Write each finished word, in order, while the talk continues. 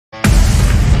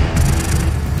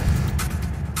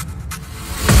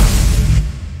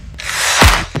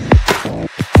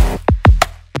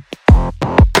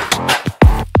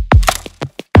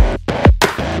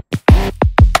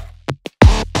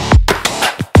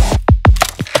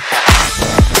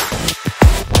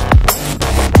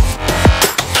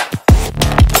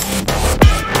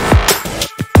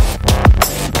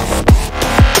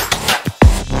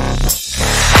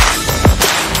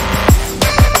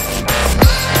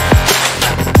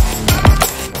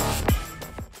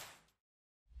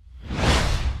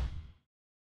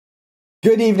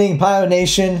Good evening, Pio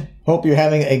Nation. Hope you're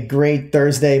having a great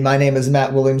Thursday. My name is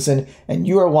Matt Williamson, and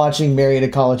you are watching Marietta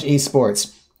College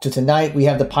Esports. So tonight, we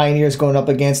have the Pioneers going up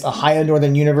against Ohio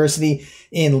Northern University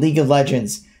in League of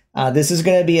Legends. This is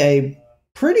going to be a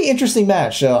pretty interesting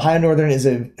match. Ohio Northern is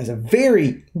a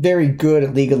very, very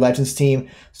good League of Legends team,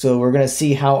 so we're going to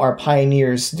see how our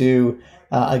Pioneers do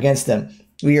against them.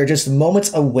 We are just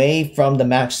moments away from the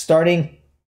match starting.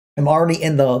 I'm already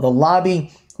in the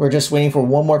lobby. We're just waiting for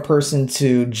one more person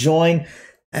to join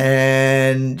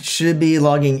and should be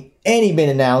logging any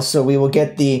minute now. So we will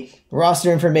get the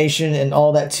roster information and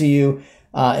all that to you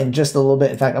in just a little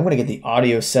bit. In fact, I'm going to get the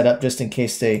audio set up just in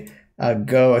case they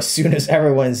go as soon as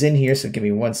everyone's in here. So give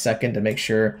me 1 second to make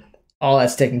sure all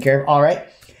that's taken care of. All right.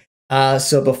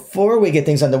 So before we get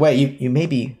things underway, you may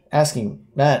be asking,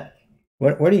 Matt,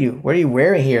 what are you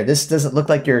wearing here? This doesn't look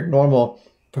like your normal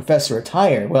professor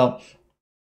attire. Well,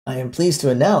 I am pleased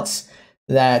to announce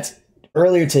that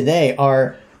earlier today,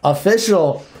 our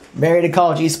official Marietta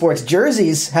College Esports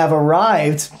jerseys have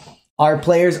arrived. Our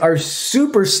players are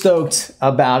super stoked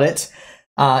about it.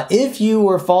 If you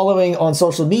were following on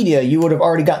social media, you would have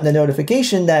already gotten the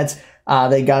notification that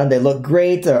they got them. They look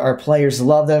great. Our players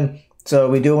love them. So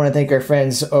we do want to thank our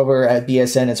friends over at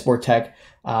BSN and Sport Tech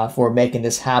for making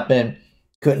this happen.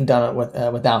 Couldn't done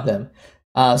it without them.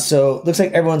 So looks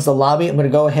like everyone's in the lobby. I'm going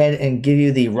to go ahead and give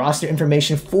you the roster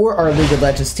information for our League of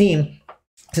Legends team,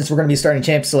 since we're going to be starting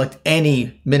Champ Select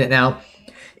any minute now.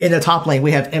 In the top lane,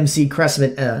 we have MC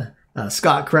Cressman,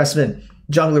 Scott Cressman.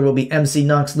 Jungler will be MC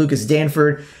Knox, Lucas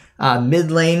Danford.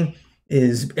 Mid lane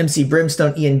is MC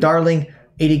Brimstone, Ian Darling.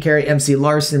 AD carry MC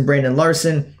Larson, Brandon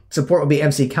Larson. Support will be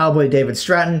MC Cowboy, David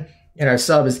Stratton. And our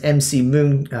sub is MC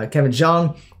Moon, Kevin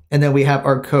Zhang. And then we have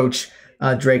our coach,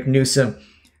 Drake Newsom.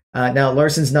 Now,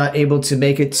 Larson's not able to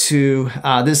make it to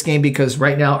this game because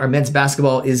right now our men's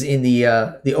basketball is in the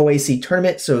OAC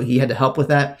tournament, so he had to help with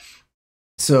that.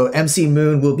 So MC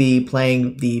Moon will be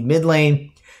playing the mid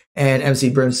lane, and MC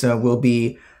Brimstone will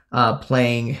be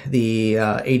playing the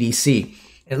ADC.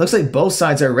 It looks like both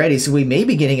sides are ready, so we may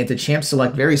be getting into Champ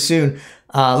Select very soon.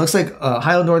 Looks like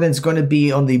Ohio Northern is going to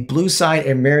be on the blue side,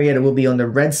 and Marietta will be on the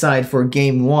red side for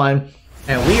Game 1.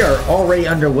 And we are already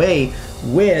underway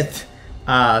with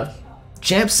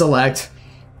Champ Select.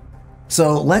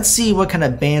 So let's see what kind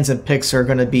of bans and picks are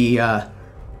going to be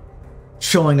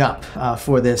showing up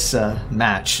for this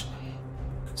match.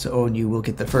 So ONU will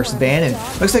get the first ban, and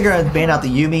looks like they're going to ban out the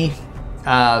Yumi.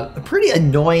 A pretty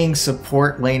annoying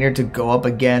support laner to go up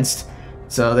against.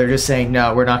 So they're just saying,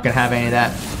 no, we're not going to have any of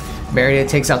that. Marietta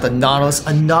takes out the Nautilus.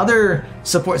 Another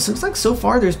support. So it looks like so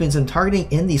far there's been some targeting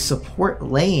in the support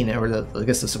lane, or I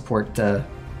guess the support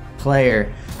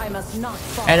player.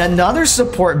 And another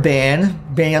support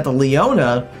banning out the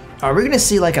Leona. Are we going to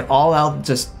see like an all-out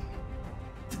just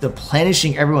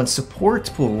replenishing everyone's support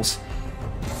pools?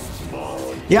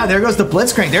 Yeah, there goes the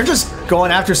Blitzcrank. They're just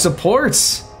going after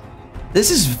supports. This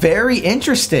is very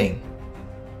interesting.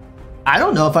 I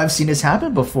don't know if I've seen this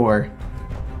happen before.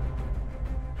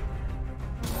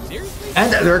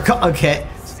 And they're okay.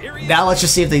 Now let's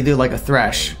just see if they do like a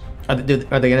Thresh. Are they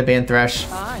gonna ban Thresh?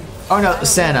 Oh no,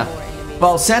 Santa.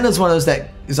 Well, Santa's one of those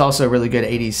that is also really good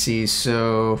at ADC,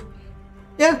 so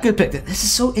yeah, good pick. This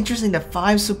is so interesting that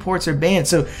 5 supports are banned.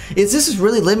 So this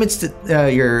really limits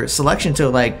to, your selection to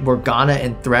like Morgana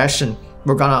and Thresh, and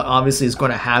Morgana obviously is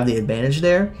going to have the advantage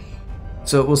there.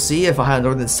 So we'll see if Ohio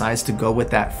Northern decides to go with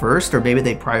that first, or maybe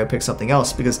they probably pick something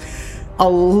else, because a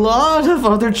lot of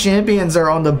other champions are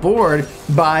on the board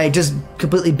by just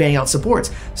completely banning out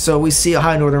supports. So we see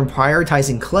Ohio Northern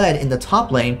prioritizing Kled in the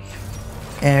top lane,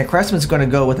 and Cressman's going to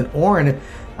go with an Ornn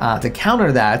to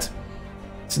counter that.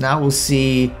 So now we'll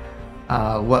see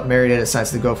what Marietta decides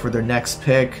to go for their next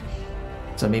pick.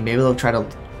 So I mean, maybe they'll try to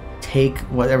take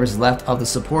whatever's left of the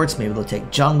supports. Maybe they'll take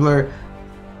Jungler.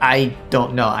 I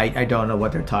don't know. I don't know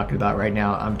what they're talking about right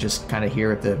now. I'm just kind of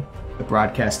here at the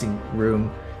broadcasting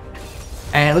room.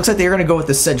 And it looks like they're going to go with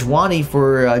the Sejuani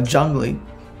for jungling.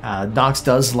 Nox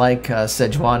does like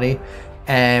Sejuani.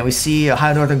 And we see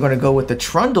Ohio Northern going to go with the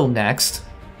Trundle next.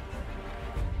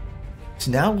 So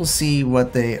now we'll see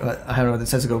what Ohio Northern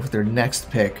decides to go with their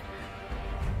next pick.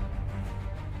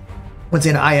 Once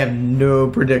again, I have no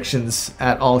predictions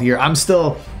at all here. I'm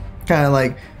still kind of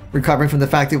like recovering from the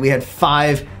fact that we had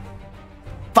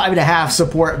 5.5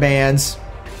 support bans.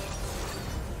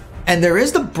 And there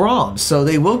is the Brahms, so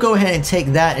they will go ahead and take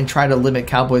that and try to limit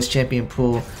Cowboys champion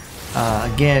pool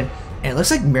again. And it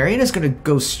looks like Marietta's going to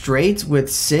go straight with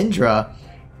Syndra,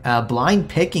 blind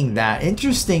picking that.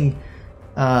 Interesting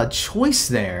choice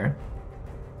there.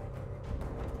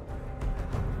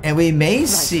 And we may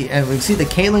see, and we see the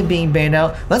Caitlyn being banned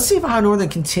out. Let's see if Ohio Northern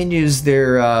continues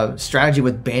their strategy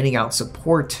with banning out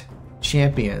support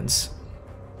champions.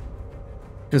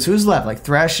 Because who's left? Like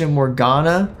Thresh and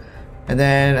Morgana. And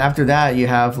then after that, you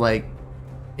have like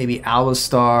maybe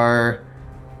Alistar.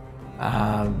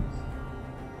 And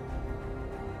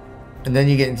then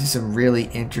you get into some really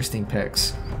interesting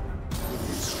picks.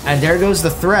 And there goes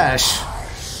the Thresh.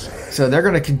 So they're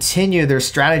going to continue their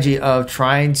strategy of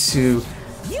trying to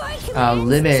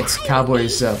limit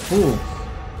Cowboys' pool.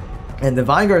 And the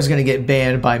Vanguard is going to get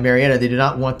banned by Marietta. They do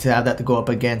not want to have that to go up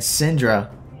against Syndra.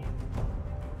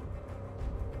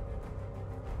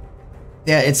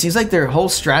 Yeah, it seems like their whole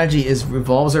strategy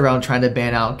revolves around trying to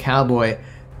ban out Cowboy.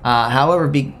 However,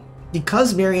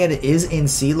 because Marietta is in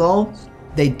CLOL,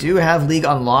 they do have League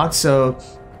unlocked, so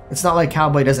it's not like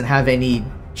Cowboy doesn't have any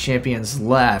champions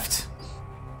left.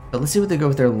 But let's see what they go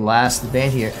with their last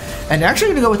ban here. And they're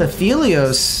actually going to go with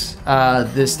Aphelios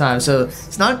this time. So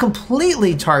it's not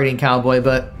completely targeting Cowboy,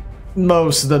 but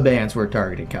most of the bans were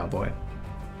targeting Cowboy.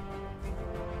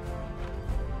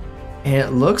 And it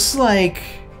looks like...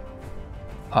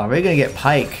 Oh, we're going to get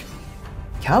Pyke.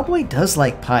 Cowboy does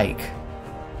like Pyke.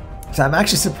 So I'm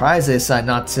actually surprised they decided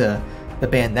not to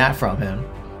ban that from him.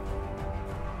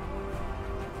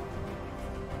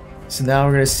 So now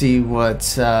we're going to see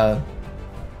what... how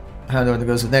Northern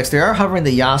goes with next. They are hovering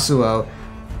the Yasuo.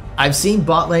 I've seen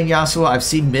bot lane Yasuo, I've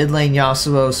seen mid lane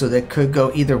Yasuo, so they could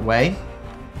go either way.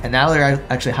 And now they're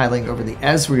actually highlighting over the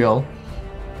Ezreal.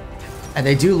 And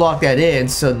they do lock that in,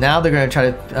 so now they're going to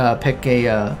try to pick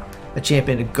a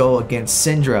champion to go against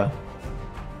Syndra.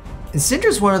 And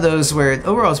Syndra's one of those where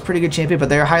overall it's a pretty good champion, but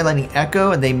they're highlighting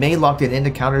Echo, and they may lock it in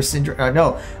to counter Syndra.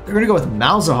 No, they're going to go with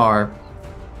Malzahar.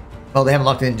 Well, they haven't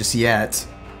locked it in just yet.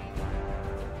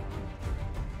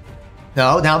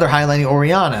 No, now they're highlighting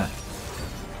Orianna.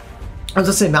 I was going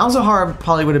to say, Malzahar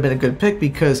probably would have been a good pick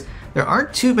because there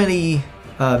aren't too many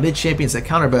mid champions that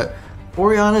counter, but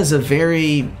Orianna is a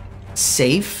very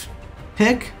safe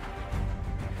pick.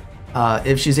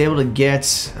 If she's able to get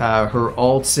her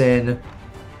ults in,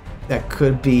 that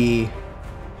could be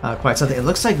quite something. It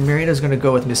looks like Marietta is going to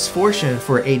go with Misfortune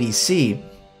for ADC.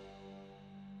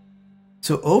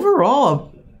 So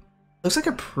overall, looks like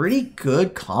a pretty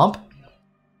good comp.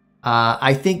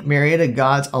 I think Marietta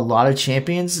got a lot of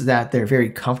champions that they're very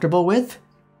comfortable with.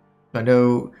 I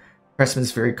know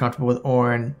Pressman's very comfortable with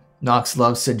Ornn. Nox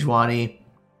loves Sejuani.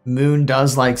 Moon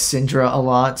does like Syndra a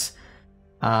lot.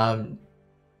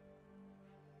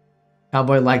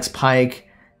 Cowboy likes Pyke.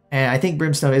 And I think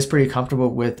Brimstone is pretty comfortable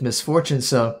with Misfortune.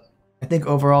 So I think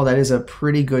overall that is a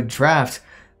pretty good draft.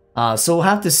 So we'll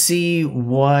have to see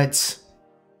what,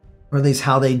 or at least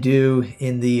how they do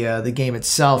in the game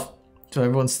itself. So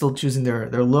everyone's still choosing their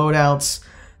loadouts.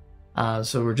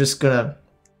 So we're just going to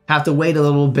have to wait a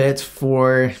little bit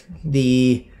for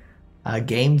the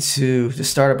game to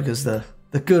start up because the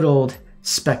good old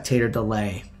spectator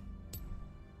delay.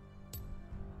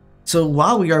 So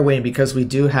while we are waiting, because we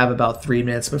do have about 3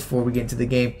 minutes before we get into the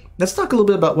game, let's talk a little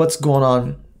bit about what's going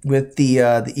on with the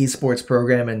esports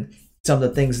program and some of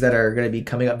the things that are going to be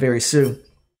coming up very soon.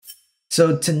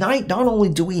 So tonight, not only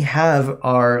do we have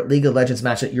our League of Legends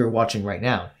match that you're watching right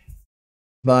now,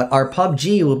 but our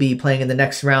PUBG will be playing in the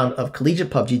next round of Collegiate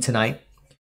PUBG tonight.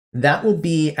 That will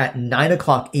be at 9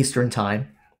 o'clock Eastern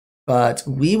Time, but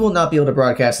we will not be able to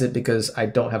broadcast it because I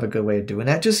don't have a good way of doing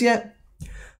that just yet.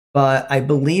 But I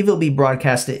believe it'll be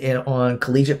broadcasted on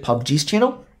Collegiate PUBG's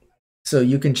channel. So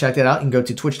you can check that out. You can go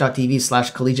to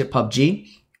twitch.tv/Collegiate PUBG.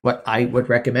 What I would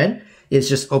recommend is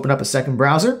just open up a second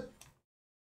browser.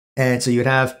 And so you would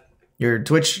have your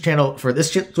Twitch channel for this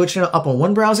Twitch channel up on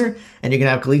one browser, and you can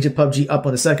have Collegiate PUBG up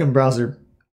on the second browser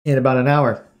in about an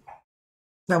hour.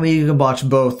 That way you can watch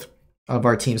both of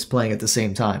our teams playing at the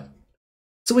same time.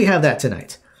 So we have that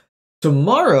tonight.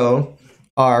 Tomorrow,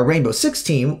 our Rainbow Six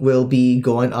team will be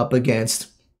going up against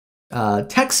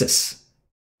Texas.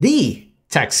 The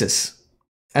Texas.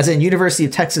 As in University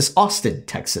of Texas, Austin,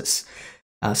 Texas.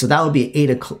 So that will be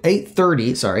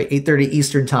 8:30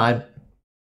 Eastern Time.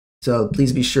 So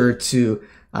please be sure to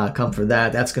come for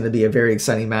that. That's going to be a very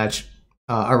exciting match.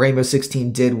 Our Rainbow Six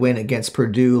team did win against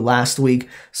Purdue last week,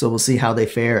 so we'll see how they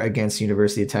fare against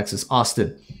University of Texas,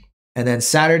 Austin. And then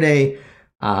Saturday,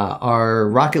 our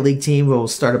Rocket League team will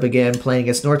start up again playing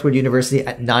against Northwood University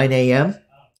at 9 a.m.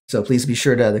 So please be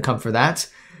sure to come for that.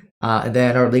 And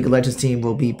then our League of Legends team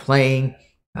will be playing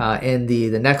in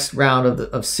the next round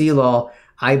of CLOL.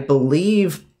 I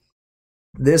believe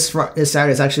this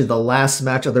Saturday is actually the last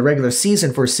match of the regular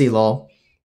season for CLOL.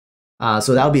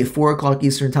 So that'll be at 4 o'clock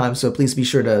Eastern Time, so please be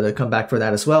sure to come back for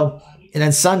that as well. And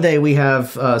then Sunday, we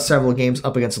have several games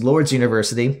up against Lord's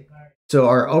University. So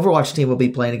our Overwatch team will be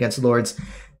playing against Lord's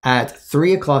at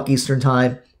 3 o'clock Eastern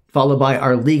Time, followed by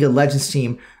our League of Legends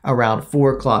team around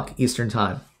 4 o'clock Eastern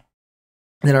Time.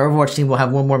 And then our Overwatch team will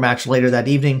have one more match later that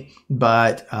evening,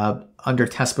 but under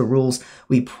TESPA rules,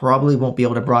 we probably won't be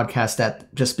able to broadcast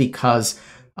that just because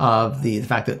of the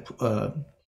fact that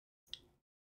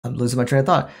I'm losing my train of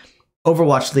thought.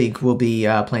 Overwatch League will be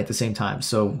playing at the same time,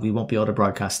 so we won't be able to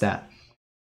broadcast that.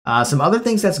 Some other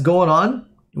things that's going on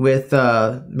with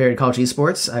Marietta College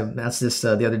Esports, I announced this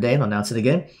the other day and I'll announce it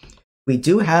again. We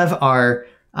do have our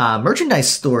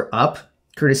merchandise store up,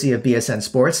 courtesy of BSN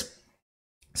Sports.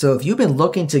 So if you've been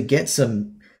looking to get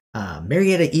some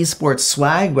Marietta Esports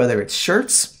swag, whether it's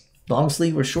shirts, long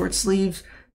sleeve or short sleeve,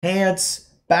 pants,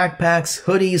 backpacks,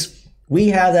 hoodies, we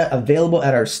have that available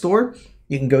at our store.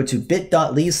 You can go to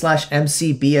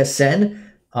bit.ly/MCBSN,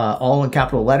 all in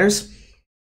capital letters.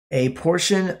 A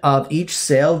portion of each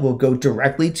sale will go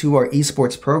directly to our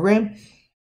esports program.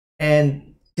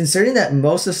 And considering that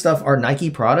most of the stuff are Nike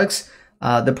products,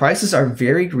 the prices are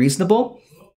very reasonable.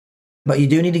 But you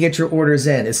do need to get your orders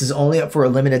in. This is only up for a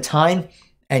limited time,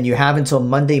 and you have until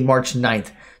Monday, March 9th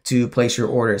to place your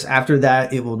orders. After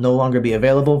that, it will no longer be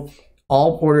available.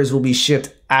 All orders will be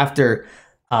shipped after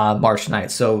March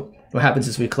 9th. So what happens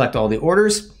is we collect all the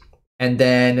orders, and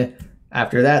then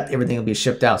after that, everything will be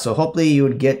shipped out. So hopefully you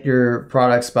would get your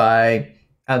products by,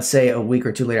 I'd say, a week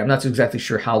or two later. I'm not exactly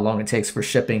sure how long it takes for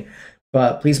shipping,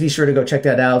 but please be sure to go check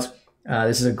that out.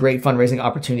 This is a great fundraising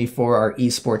opportunity for our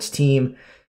esports team.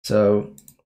 So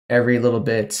every little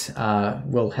bit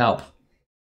will help.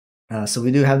 So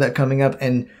we do have that coming up,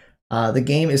 and the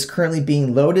game is currently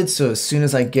being loaded. So as soon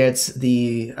as I get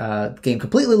the game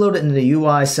completely loaded and the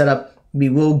UI set up, we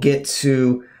will get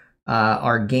to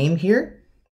our game here.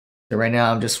 So right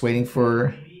now I'm just waiting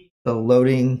for the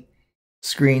loading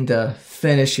screen to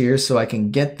finish here so I can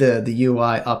get the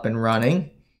UI up and running.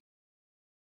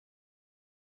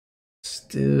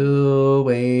 Still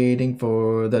waiting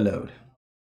for the load.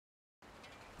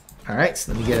 All right,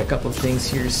 so let me get a couple of things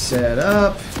here set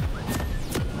up.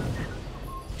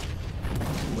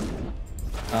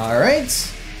 All right,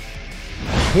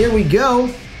 here we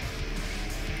go.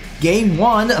 Game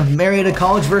 1 of Marietta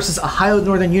College versus Ohio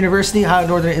Northern University. Ohio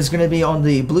Northern is going to be on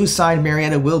the blue side.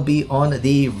 Marietta will be on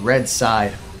the red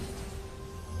side.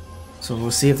 So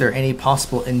we'll see if there are any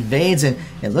possible invades. And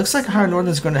it looks like Ohio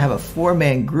Northern is going to have a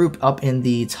 4-man group up in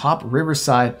the top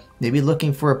riverside. Maybe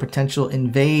looking for a potential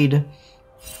invade.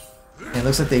 And it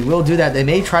looks like they will do that. They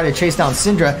may try to chase down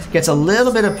Syndra. Gets a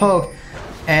little bit of poke.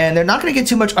 And they're not going to get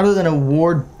too much other than a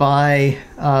ward by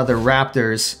the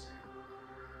Raptors.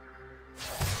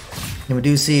 And we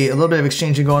do see a little bit of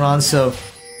exchanging going on. So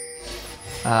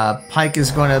Pike is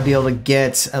going to be able to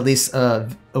get at least a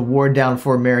ward down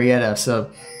for Marietta. So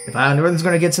if Ohio Northern's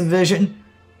going to get some vision,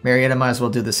 Marietta might as well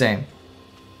do the same.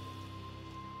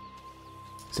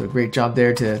 So great job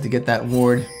there to get that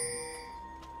ward.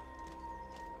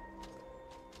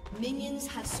 Minions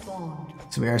have spawned.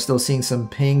 So we are still seeing some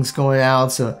pings going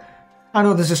out. So I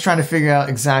know they're just trying to figure out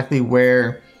exactly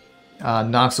where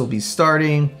Nox will be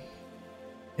starting,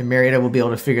 and Marietta will be able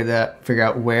to figure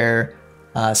out where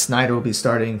Snyder will be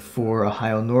starting for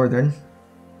Ohio Northern.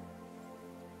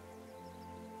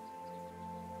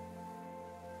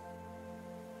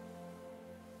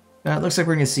 It looks like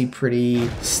we're going to see pretty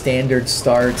standard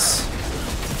starts.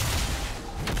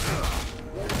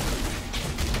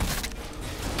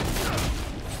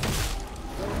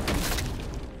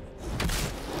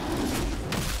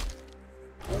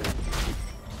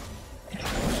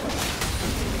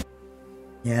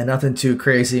 Yeah, nothing too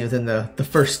crazy within the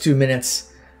first 2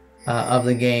 minutes of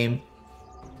the game.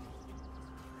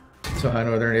 So Ohio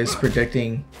Northern is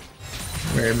predicting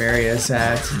where Marietta's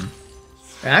at.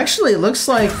 Actually, it looks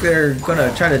like they're going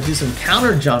to try to do some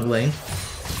counter jungling.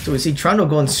 So we see Trundle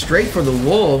going straight for the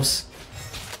Wolves.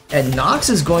 And Nox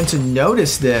is going to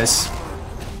notice this.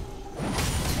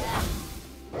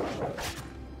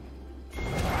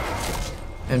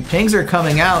 And pings are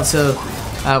coming out, so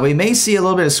we may see a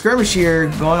little bit of skirmish here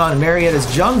going on in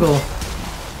Marietta's jungle.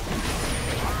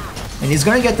 And he's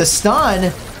going to get the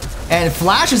stun. And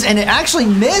flashes, and it actually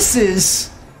misses.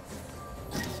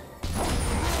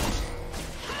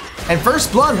 And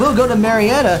first blood will go to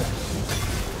Marietta.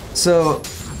 So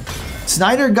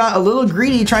Snyder got a little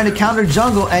greedy trying to counter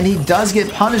jungle, and he does get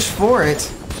punished for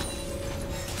it.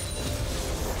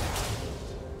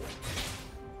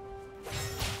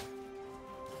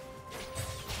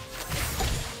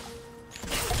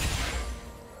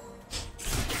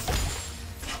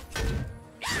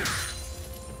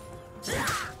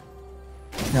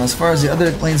 Now Now, as far as the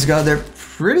other lanes go, they're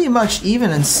pretty much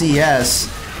even in CS.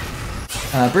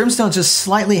 Brimstone's just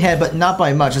slightly ahead, but not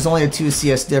by much. It's only a 2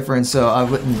 CS difference, so I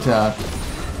wouldn't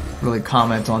really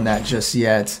comment on that just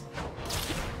yet.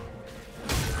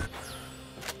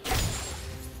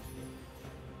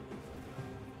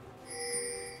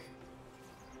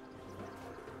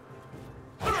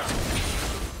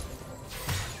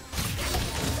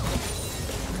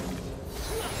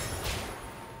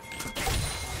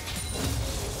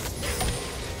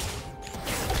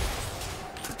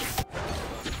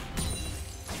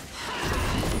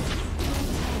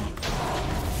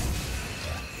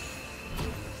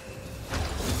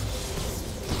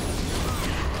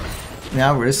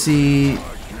 Now we're going to see...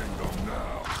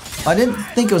 I didn't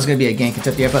think it was going to be a gank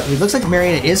attempt yet, but it looks like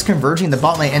Marietta is converging the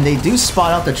bot lane, and they do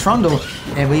spot out the Trundle,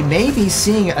 and we may be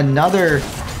seeing another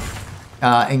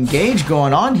engage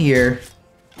going on here.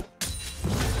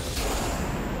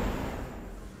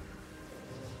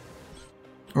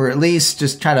 Or at least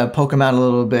just try to poke him out a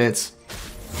little bit.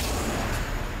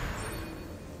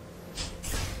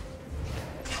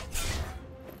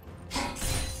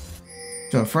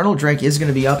 So Infernal Drake is going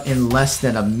to be up in less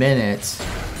than a minute. So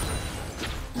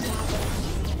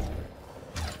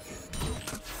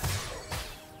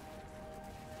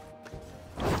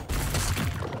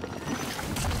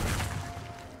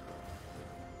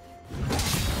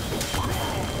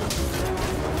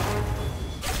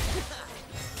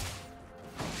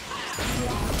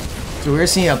we're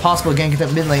seeing a possible gank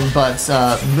at mid lane, but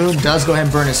Moon does go ahead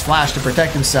and burn his flash to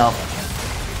protect himself.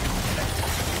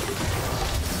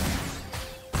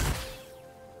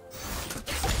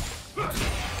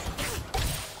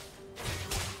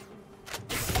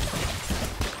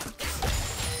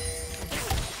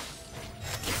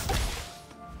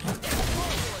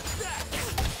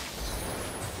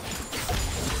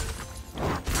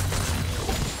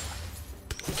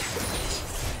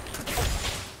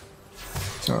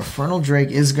 So Infernal Drake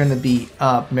is going to be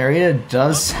up. Marietta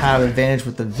does have advantage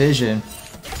with the vision.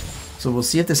 So we'll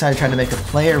see if they decide to try to make a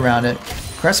play around it.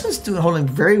 Cressman's holding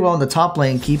very well in the top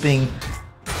lane, keeping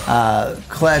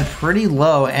Kled pretty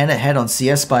low and ahead on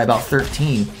CS by about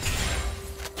 13.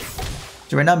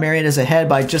 So right now Marietta's ahead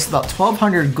by just about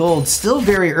 1,200 gold. Still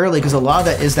very early because a lot of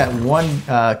that is that one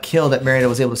kill that Marietta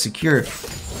was able to secure.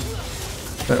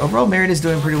 But overall Marietta's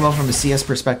doing pretty well from a CS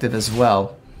perspective as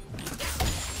well.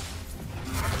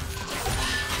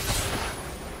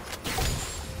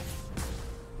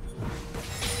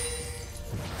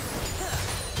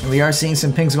 We are seeing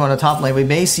some pings going on the top lane. We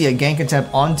may see a gank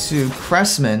attempt onto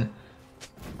Cressman.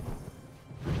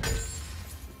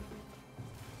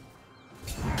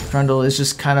 Trundle is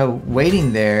just kind of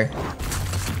waiting there.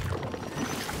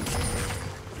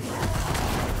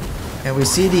 And we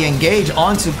see the engage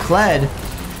onto Kled.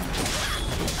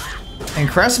 And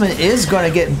Cressman is going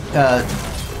to get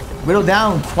whittled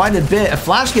down quite a bit. A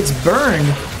flash gets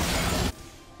burned.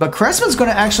 But Cressman's going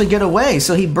to actually get away.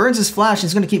 So he burns his flash.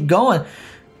 He's going to keep going.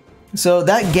 So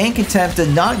that gank attempt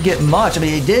did not get much. I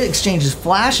mean, he did exchange his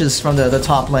flashes from the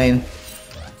top lane,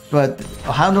 but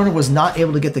Ohio Northern was not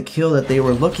able to get the kill that they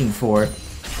were looking for.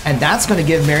 And that's going to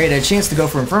give Marietta a chance to go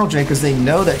for Infernal Drake because they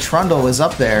know that Trundle is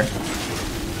up there.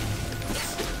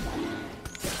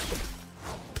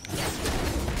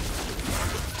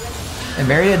 And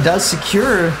Marietta does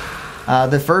secure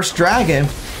the first dragon.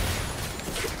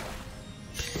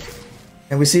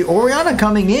 And we see Orianna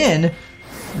coming in.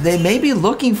 They may be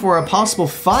looking for a possible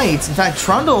fight. In fact,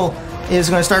 Trundle is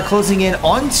going to start closing in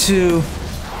onto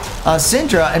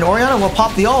Syndra, and Orianna will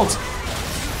pop the ult.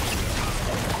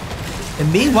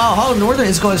 And meanwhile, Hollow Northern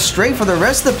is going straight for the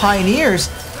rest of the Pioneers.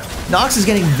 Nox is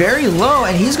getting very low,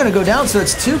 and he's going to go down, so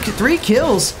it's 3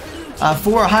 kills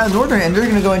for Ohio Northern, and they're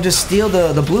going to go and just steal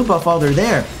the blue buff while they're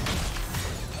there.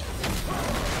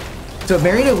 So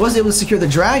Marietta was able to secure the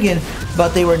dragon, but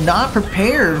they were not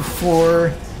prepared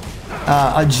for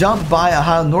a jump by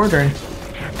Ohio Northern,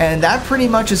 and that pretty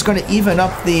much is going to even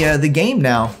up the game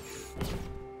now.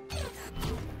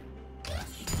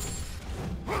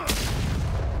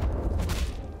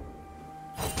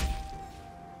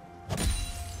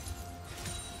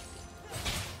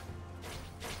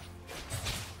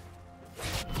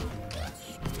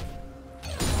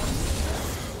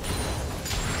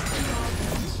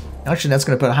 Actually, that's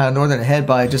going to put Ohio Northern ahead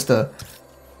by just a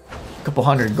couple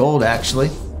hundred gold, actually.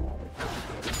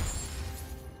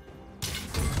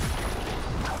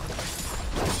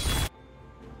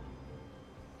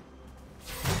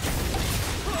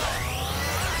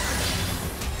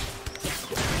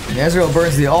 And Ezreal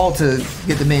burns the ult to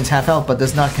get the minions half health, but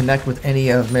does not connect with any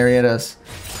of Marietta's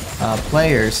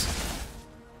players.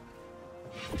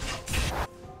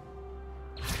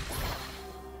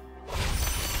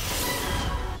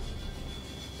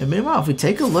 And meanwhile, if we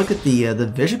take a look at the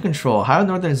vision control, Ohio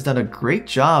Northern has done a great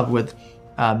job with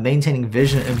maintaining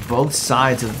vision in both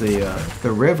sides of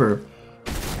the river.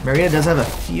 Marietta does have a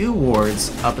few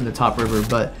wards up in the top river,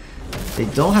 but they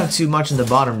don't have too much in the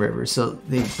bottom river, so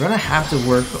they're going to have to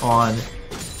work on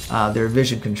their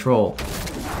vision control.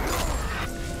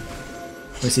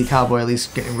 We see Cowboy at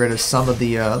least getting rid of some of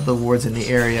the wards in the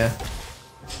area.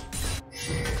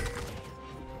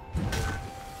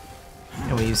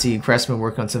 And we see Cressman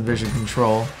work on some vision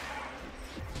control.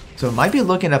 So it might be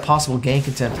looking at possible gank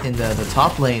attempt in the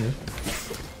top lane.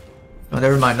 Oh,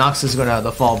 never mind, Nox is going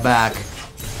to fall back.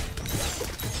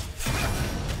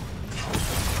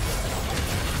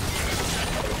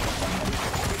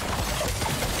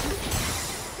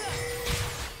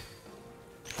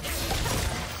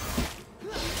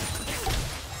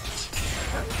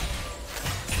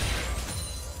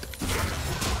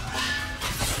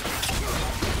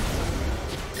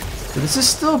 This is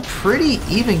still a pretty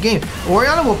even game.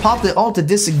 Orianna will pop the ult to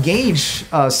disengage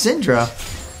Syndra.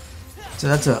 So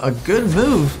that's a good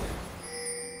move.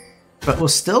 But will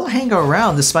still hang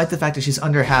around despite the fact that she's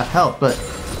under half health. But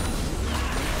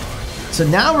so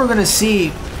now we're going to see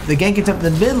the gank attempt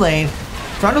in the mid lane.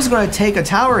 Trundle's going to take a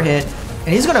tower hit. And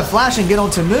he's going to flash and get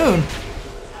onto Moon.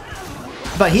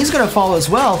 But he's going to fall as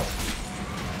well.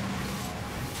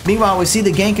 Meanwhile, we see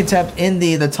the gank attempt in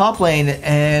the top lane.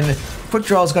 And Quick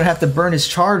Draw is going to have to burn his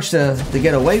charge to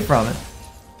get away from it.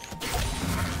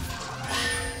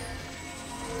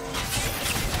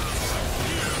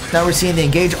 Now we're seeing the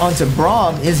engage onto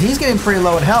Braum. He's getting pretty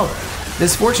low in health.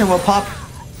 This Fortune will pop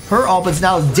her ult, but it's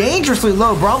now dangerously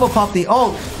low. Braum will pop the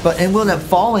ult, but it will end up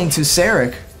falling to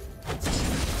Sarek.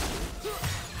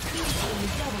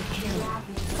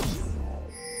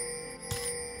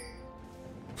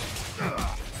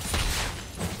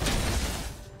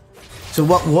 So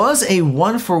what was a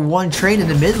 1-for-1 trade in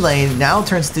the mid lane now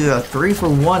turns to a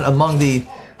 3-for-1 among the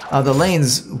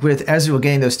lanes, with Ezreal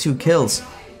getting those 2 kills.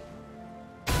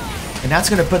 And that's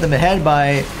going to put them ahead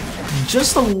by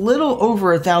just a little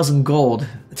over 1,000 gold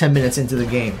 10 minutes into the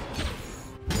game.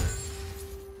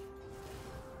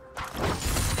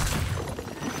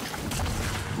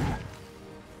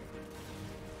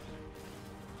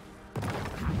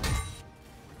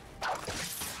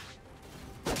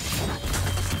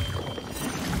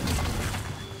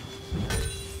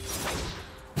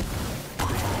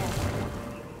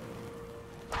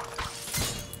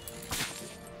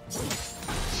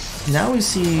 Now we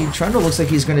see Trundle looks like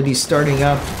he's going to be starting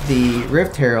up the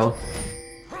Rift Herald.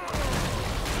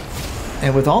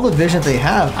 And with all the vision they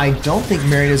have, I don't think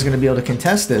Marietta is going to be able to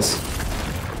contest this.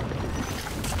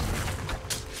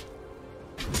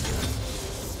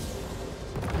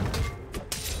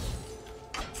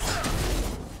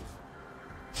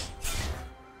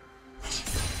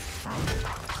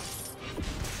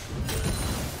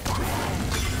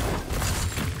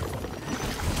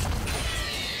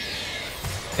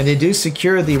 And they do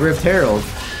secure the Rift Herald.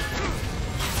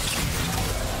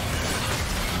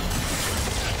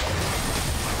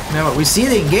 Now we see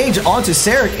the engage onto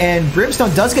Sarek, and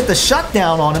Brimstone does get the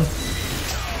shutdown on him.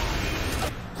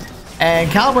 And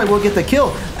Cowboy will get the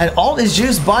kill. And ult is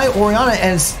used by Orianna,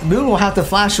 and Moon will have to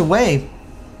flash away.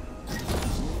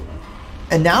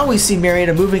 And now we see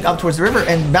Marietta moving up towards the river,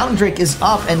 and Mountain Drake is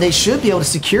up, and they should be able to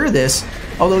secure this.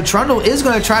 Although Trundle is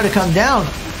going to try to come down.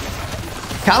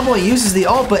 Cowboy uses the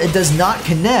ult, but it does not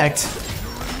connect.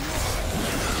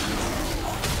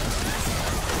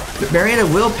 But Marietta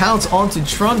will pounce onto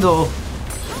Trundle,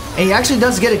 and he actually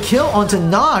does get a kill onto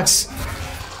Nox.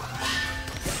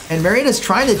 And Marietta's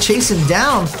trying to chase him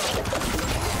down,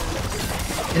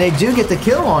 and they do get the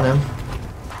kill on him.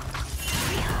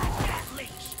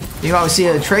 You obviously see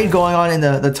a trade going on in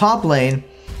the top lane,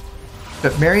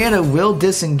 but Marietta will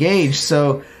disengage,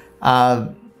 so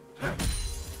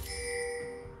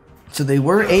they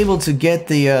were able to get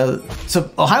the...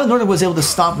 so Ohio Northern was able to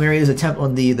stop Marietta's attempt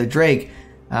on the Drake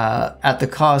at the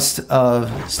cost of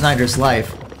Snyder's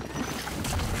life.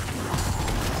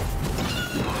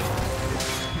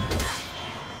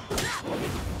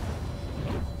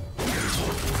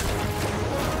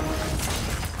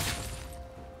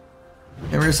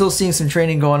 And we're still seeing some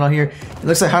training going on here. It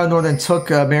looks like Ohio Northern took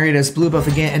Marietta's blue buff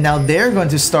again, and now they're going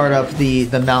to start up the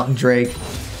Mountain Drake.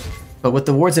 But with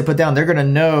the wards they put down, they're going to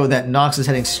know that Nox is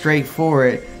heading straight for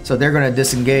it, so they're going to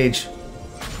disengage.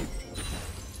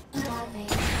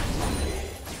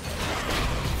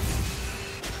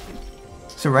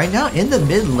 So right now in the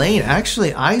mid lane, actually,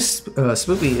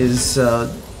 Spoopy is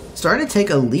starting to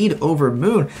take a lead over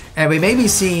Moon, and we may be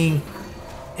seeing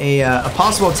a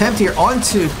possible attempt here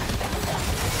onto...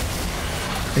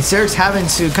 And Sarek's having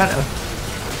to kind of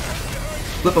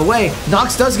flip away.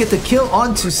 Nox does get the kill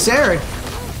onto Sarek,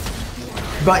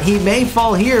 but he may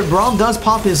fall here. Braum does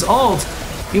pop his ult.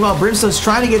 Meanwhile, Brimstone's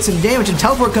trying to get some damage, and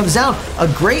Teleport comes down. A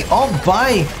great ult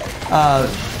by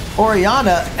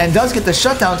Orianna, and does get the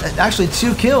shutdown. Actually,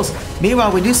 2 kills.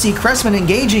 Meanwhile, we do see Cressman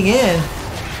engaging in,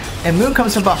 and Moon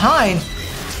comes from behind.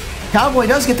 Cowboy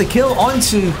does get the kill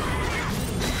onto...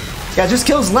 Yeah, just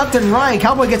kills left and right.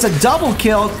 Cowboy gets a double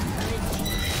kill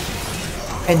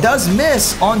and does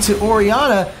miss onto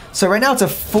Orianna. So right now it's a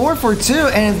 4 for 2,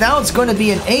 and now it's going to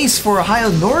be an ace for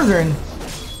Ohio Northern.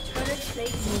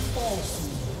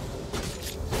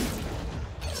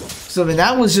 So then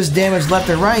that was just damage left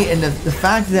and right, and the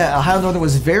fact that Ohio Northern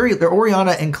was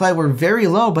Orianna and Cled were very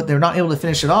low, but they're not able to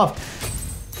finish it off.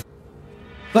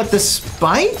 But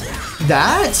despite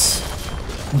that,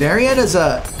 Marietta's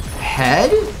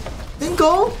ahead in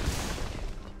goal?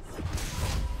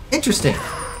 Interesting.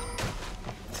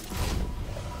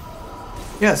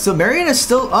 Yeah, so Marietta's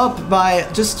still up by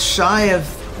just shy of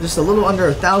just a little under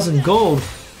 1,000 gold.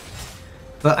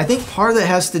 But I think part of that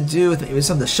has to do with maybe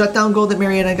some of the shutdown gold that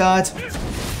Marietta got,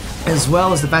 as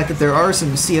well as the fact that there are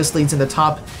some CS leads in the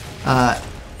top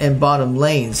and bottom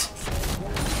lanes.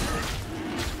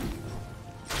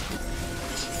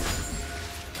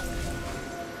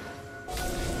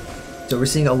 So we're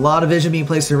seeing a lot of vision being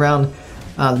placed around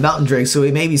the Mountain Drake, so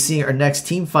we may be seeing our next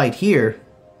team fight here.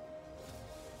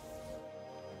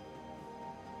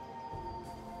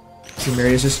 See,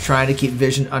 Marietta's just trying to keep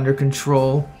vision under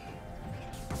control.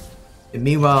 And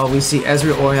meanwhile, we see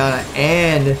Ezreal, Orianna,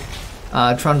 and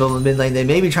Trundle in the mid lane. They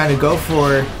may be trying to go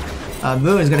for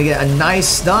Moon. Is going to get a nice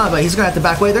stun, but he's going to have to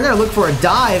back away. They're going to look for a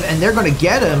dive, and they're going to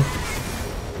get him.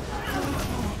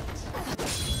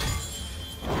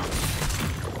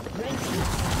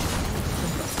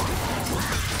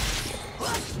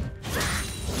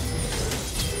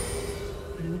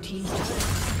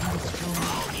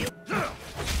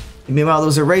 Meanwhile,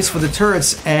 there's a race for the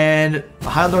turrets, and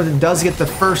Ohio Northern does get the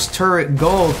first turret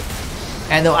gold.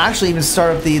 And they'll actually even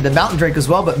start up the Mountain Drake as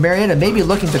well, but Marietta may be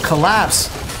looking to collapse.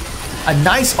 A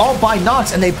nice ult by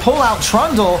Nox, and they pull out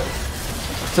Trundle.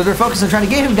 So they're focused on trying to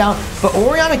get him down, but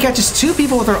Orianna catches 2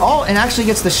 people with her ult and actually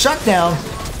gets the shutdown.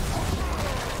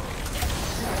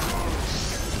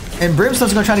 And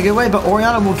Brimstone's going to try to get away, but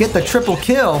Orianna will get the triple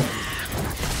kill.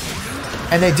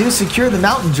 And they do secure the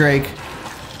Mountain Drake.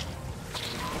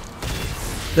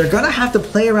 They're going to have to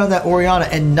play around that Orianna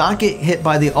and not get hit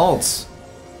by the ults.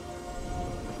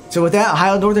 So with that,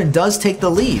 Ohio Northern does take the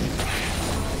lead.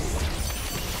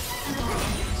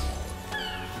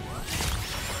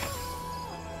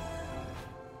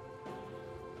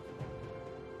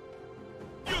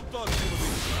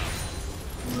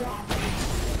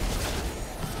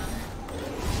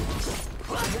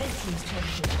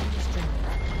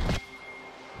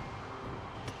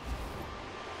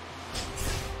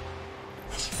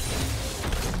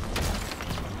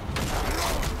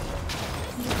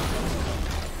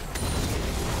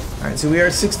 Alright, so we are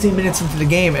 16 minutes into the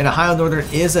game, and Ohio Northern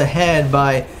is ahead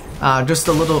by just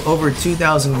a little over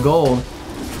 2,000 gold.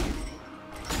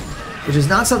 Which is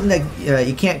not something that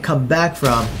you can't come back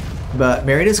from, but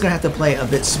Marietta's going to have to play a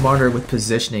bit smarter with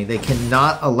positioning. They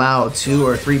cannot allow 2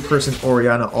 or 3 person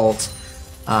Orianna ult,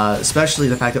 especially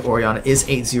the fact that Orianna is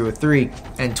 803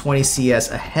 and 20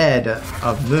 CS ahead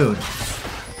of Moon.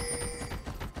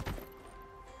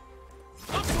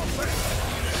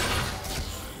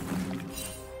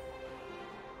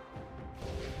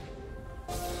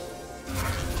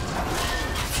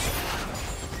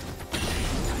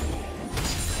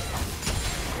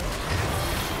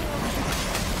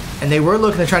 And they were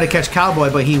looking to try to catch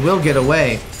Cowboy, but he will get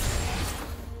away.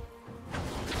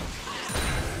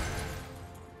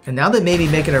 And now they may be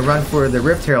making a run for the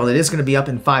Rift Herald. It is going to be up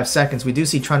in 5 seconds. We do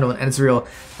see Trundle and Ezreal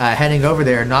heading over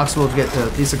there. Nox will get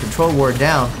at least a control ward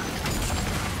down.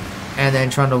 And then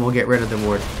Trundle will get rid of the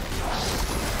ward.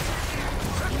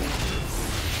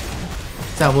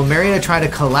 So will Marietta try to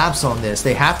collapse on this?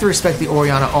 They have to respect the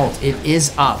Orianna ult. It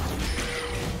is up.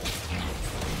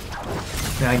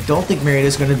 And I don't think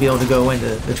Marietta's going to be able to go in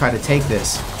to try to take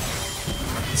this.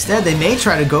 Instead, they may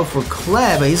try to go for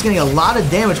Kleb, but he's getting a lot of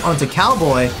damage onto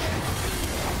Cowboy.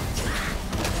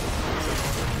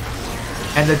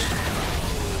 And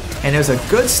there's a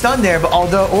good stun there, but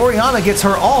although Orianna gets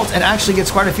her ult and actually gets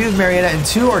quite a few of Marietta, and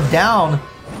 2 are down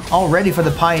already for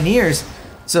the Pioneers,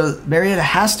 so Marietta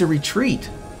has to retreat.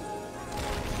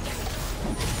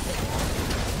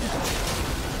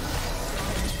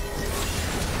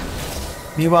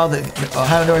 Meanwhile, the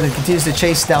Ohio Northern continues to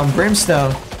chase down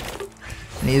Brimstone.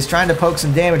 And he is trying to poke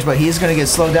some damage, but he is going to get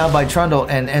slowed down by Trundle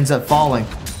and ends up falling.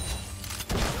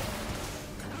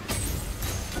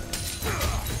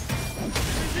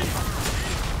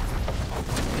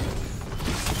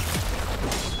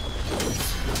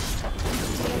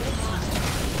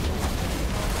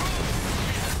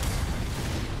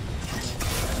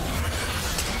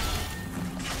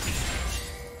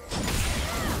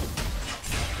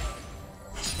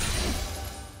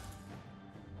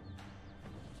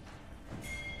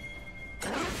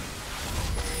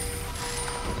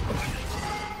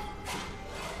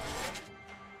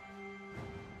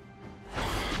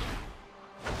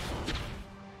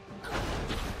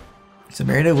 So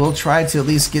Marietta will try to at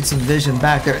least get some vision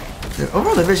back.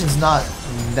 Overall, the vision's not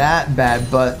that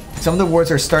bad, but some of the wards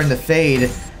are starting to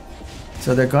fade.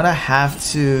 So they're going to have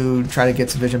to try to get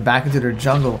some vision back into their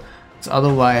jungle. So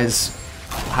otherwise,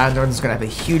 High Northern's going to have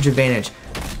a huge advantage.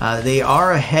 They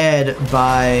are ahead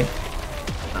by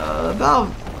about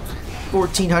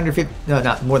 1,450, no,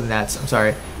 not more than that, I'm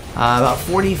sorry. About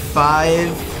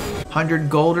 4,500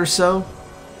 gold or so.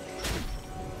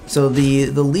 So the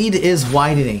lead is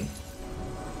widening.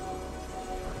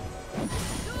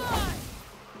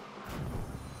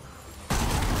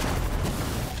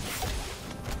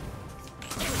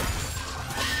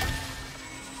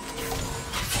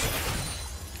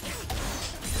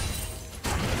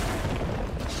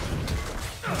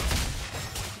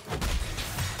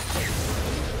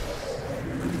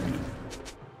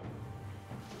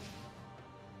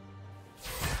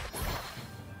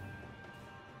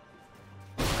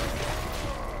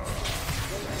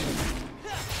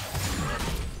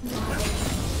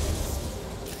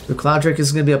 The Cloud Drake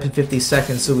is going to be up in 50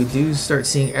 seconds, so we do start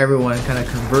seeing everyone kind of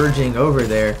converging over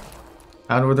there.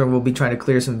 Northern will be trying to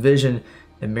clear some vision,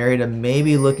 and Marietta may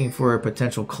be looking for a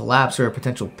potential collapse or a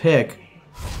potential pick.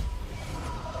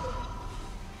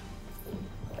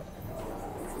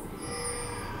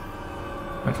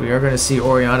 But we are going to see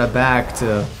Orianna back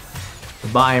to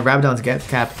buy, and Rabadon's get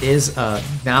cap is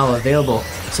now available,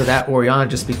 so that Orianna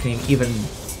just became even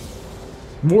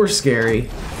more scary.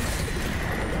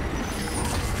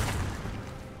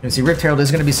 You see, Rift Herald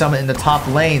is going to be summoned in the top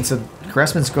lane, so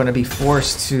Cressman's going to be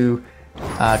forced to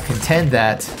contend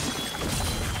that.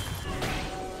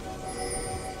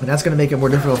 And that's going to make it more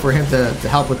difficult for him to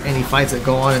help with any fights that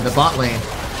go on in the bot lane.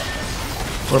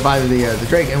 Or by the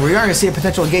Drake. And we are going to see a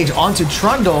potential engage onto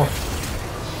Trundle.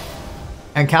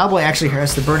 And Cowboy actually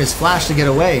has to burn his flash to get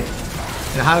away.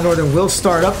 And High Northern will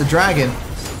start up the dragon.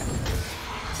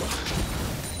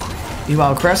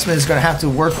 Meanwhile, Cressman is going to have to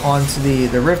work onto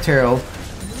the Rift Herald.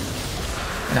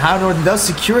 And High Northern does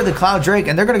secure the Cloud Drake,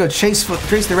 and they're going to go chase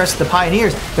the rest of the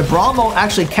Pioneers. The Bramble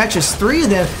actually catches 3 of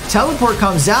them. Teleport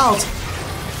comes out.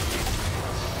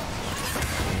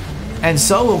 And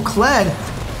so will Kled.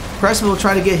 Cressman will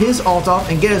try to get his ult off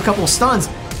and get a couple stuns.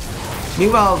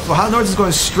 Meanwhile, High Northern is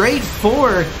going straight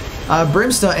for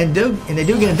Brimstone, and they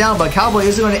do get him down, but Cowboy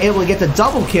isn't going to be able to get the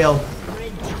double kill.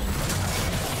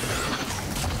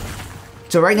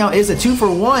 So right now it is a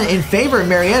 2-for-1 in favor of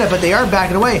Marietta, but they are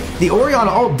backing away. The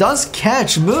Orianna ult does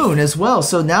catch Moon as well,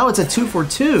 so now it's a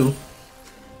 2-for-2.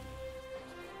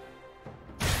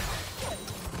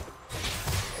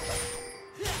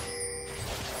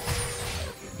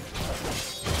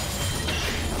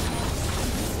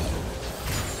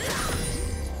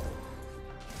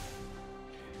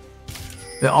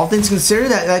 But all things considered,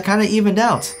 that kind of evened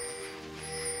out.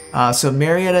 So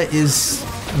Marietta is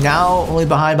now only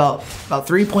behind about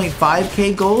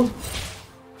 3.5k gold.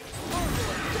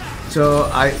 So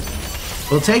I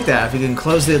will take that. If you can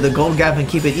close the gold gap and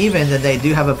keep it even, then they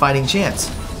do have a fighting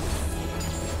chance.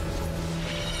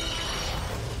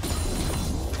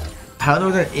 High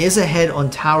Northern is ahead on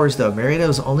towers though. Marietta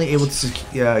was only able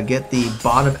to get the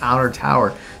bottom outer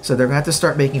tower. So they're going to have to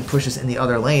start making pushes in the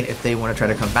other lane if they want to try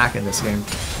to come back in this game.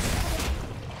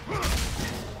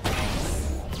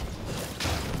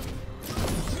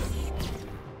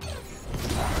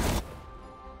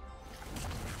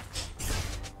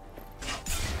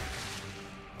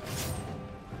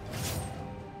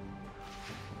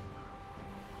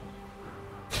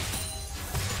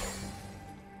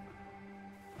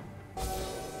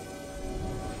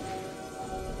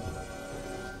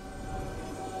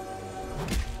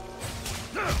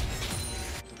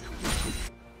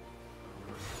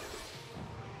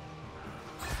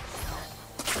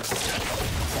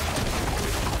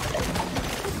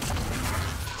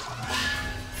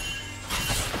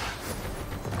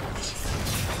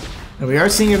 And we are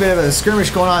seeing a bit of a skirmish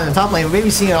going on in the top lane. We may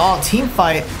be seeing an all-team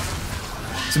fight.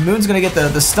 So Moon's going to get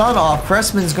the stun off.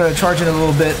 Cressman's going to charge in a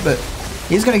little bit, but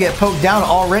he's going to get poked down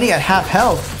already at half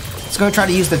health. He's going to try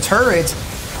to use the turret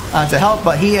to help,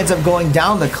 but he ends up going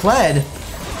down the Kled.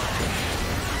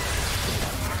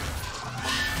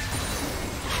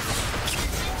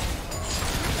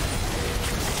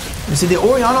 You see the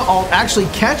Orianna ult actually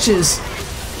catches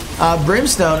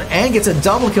Brimstone and gets a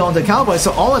double kill on the Cowboy,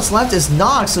 so all that's left is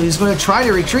Nox, so he's going to try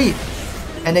to retreat.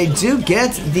 And they do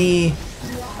get the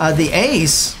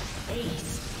ace.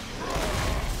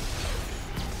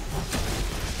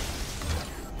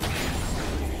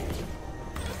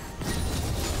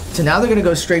 So now they're going to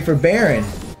go straight for Baron.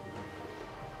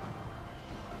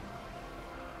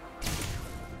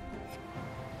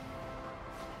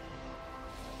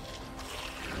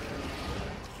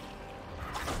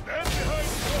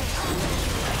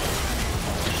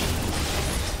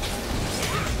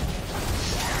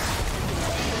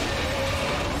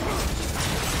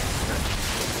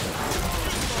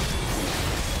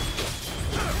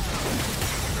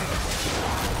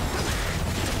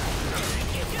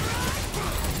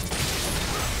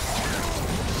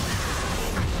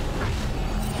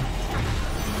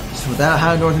 With that,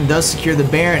 Ohio Northern does secure the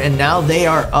Baron, and now they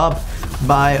are up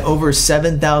by over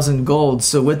 7,000 gold.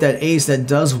 So with that ace, that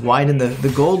does widen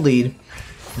the gold lead.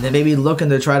 And they may be looking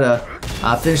to try to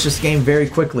finish this game very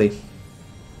quickly.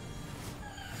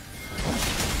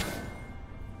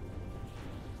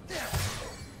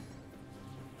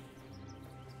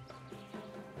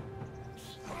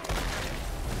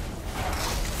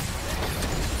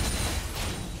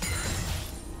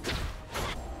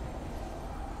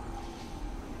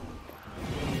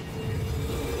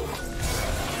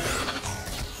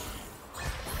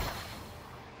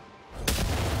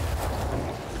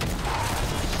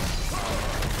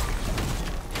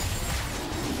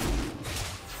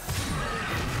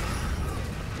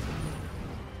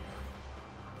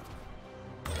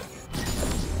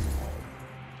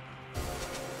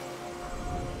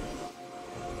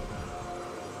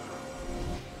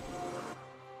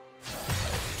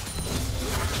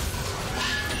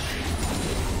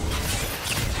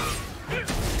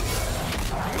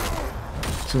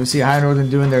 So we see High Northern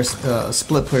doing their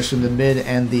split push in the mid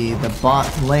and the bot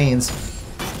lanes.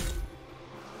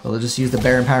 So they'll just use the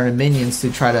Baron Power and minions to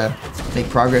try to make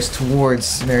progress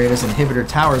towards Marietta's inhibitor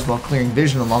towers while clearing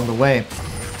vision along the way.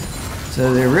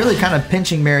 So they're really kind of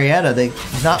pinching Marietta.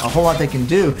 There's not a whole lot they can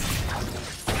do.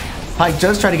 Pyke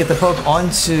does try to get the poke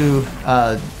onto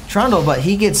Trundle, but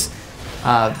he gets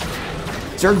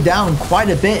jerked down quite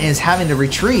a bit and is having to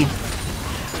retreat.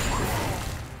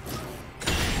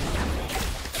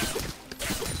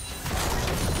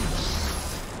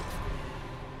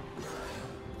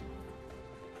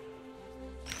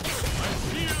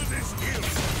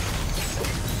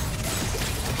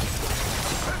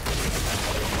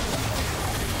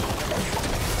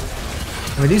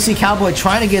 We do see Cowboy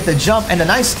trying to get the jump and a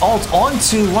nice ult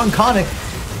onto one Conic.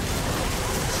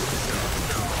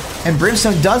 And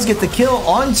Brimstone does get the kill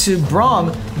onto Braum,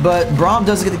 but Braum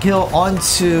does get the kill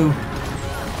onto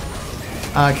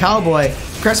Cowboy.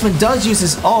 Cressman does use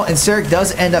his ult, and Sarek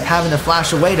does end up having to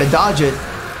flash away to dodge it.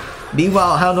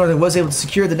 Meanwhile, High Northern was able to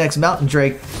secure the next Mountain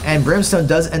Drake, and Brimstone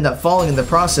does end up falling in the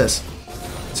process.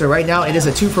 So right now it is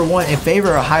a 2-for-1 in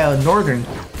favor of High Northern,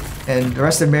 and the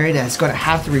rest of Marietta is going to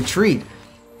have to retreat.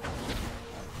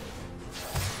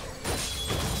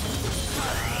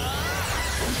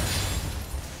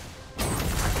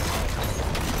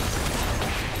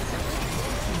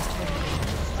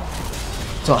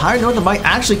 So High Northern might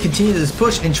actually continue this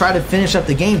push and try to finish up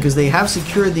the game because they have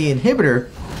secured the inhibitor.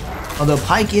 Although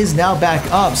Pyke is now back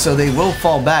up, so they will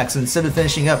fall back. So instead of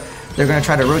finishing up, they're going to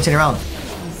try to rotate around.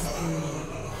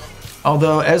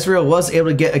 Although Ezreal was able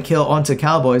to get a kill onto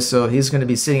Cowboy, so he's going to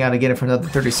be sitting out again for another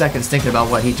 30 seconds thinking about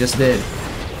what he just did.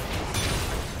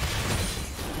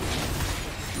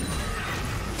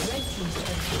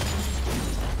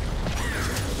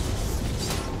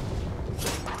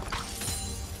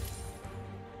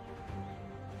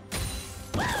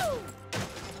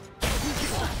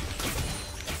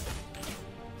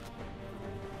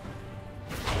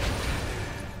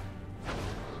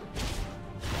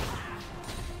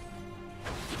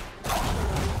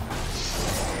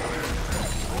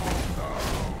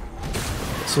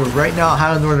 So right now,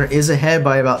 High Northern is ahead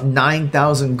by about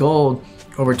 9,000 gold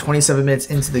over 27 minutes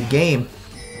into the game.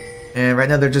 And right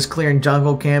now they're just clearing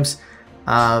jungle camps.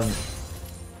 I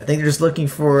think they're just looking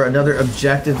for another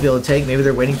objective to be able to take. Maybe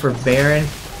they're waiting for Baron,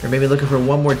 or maybe looking for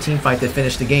one more team fight to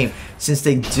finish the game. Since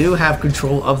they do have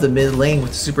control of the mid lane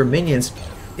with the super minions,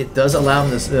 it does allow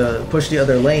them to push the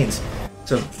other lanes.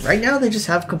 So right now they just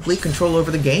have complete control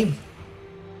over the game.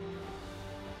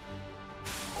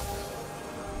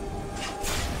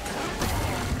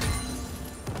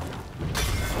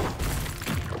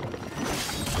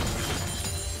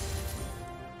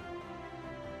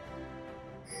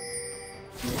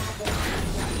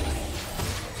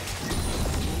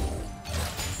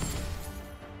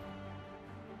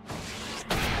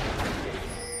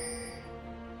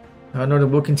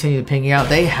 Northern will continue pinging out.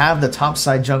 They have the top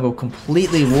side jungle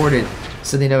completely warded,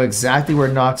 so they know exactly where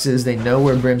Nox is, they know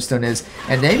where Brimstone is,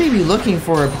 and they may be looking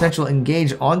for a potential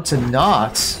engage onto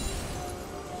Nox.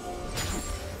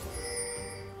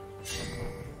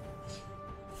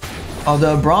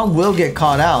 Although Braum will get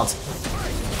caught out.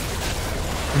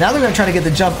 Now they're going to try to get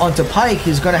the jump onto Pyke,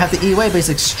 who's going to have to eat away, but he's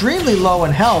extremely low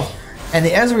in health, and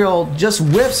the Ezreal just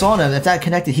whiffs on him. If that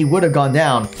connected, he would have gone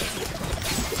down.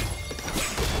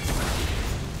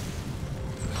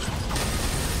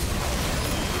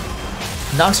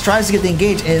 Nox tries to get the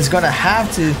engage and is going to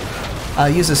have to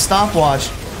use a stopwatch.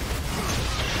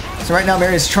 So right now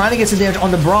Mary is trying to get some damage on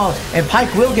the Braum, and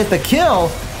Pyke will get the kill.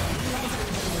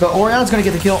 But Orion's going to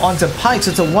get the kill onto Pyke,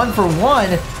 so it's a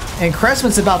 1-for-1. And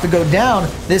Cressman's about to go down.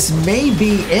 This may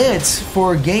be it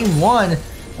for game 1,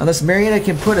 unless Marietta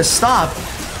can put a stop.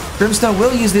 Brimstone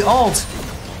will use the ult,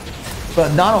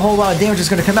 but not a whole lot of damage is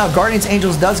going to come out. Guardian's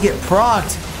Angels does get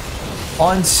procced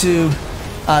onto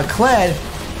Kled,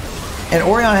 and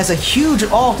Orion has a huge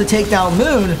ult to take down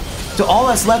Moon. So all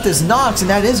that's left is Nox, and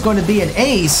that is going to be an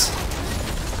ace.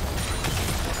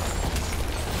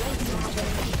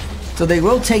 So they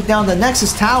will take down the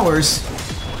Nexus towers.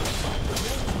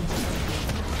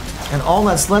 And all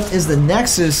that's left is the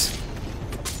Nexus.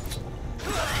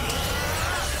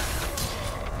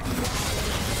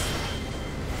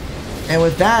 And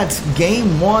with that,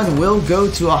 game 1 will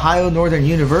go to Ohio Northern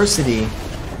University.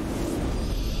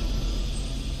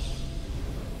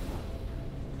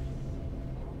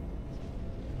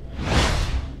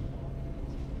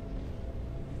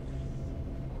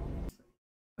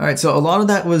 Alright, so a lot of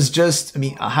that was just, I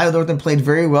mean, Ohio Northern played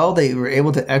very well. They were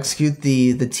able to execute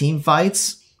the team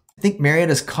fights. I think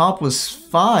Marietta's comp was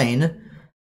fine.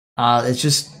 It's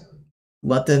just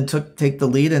let them take the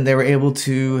lead, and they were able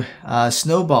to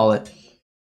snowball it.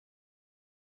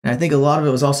 And I think a lot of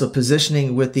it was also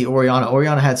positioning with the Orianna.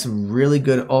 Orianna had some really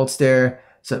good ults there.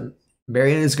 So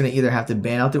Marietta is going to either have to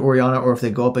ban out the Orianna, or if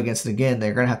they go up against it again,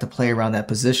 they're going to have to play around that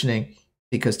positioning,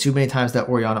 because too many times that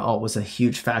Orianna ult was a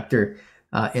huge factor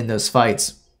in those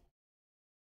fights.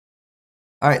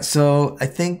 Alright, so I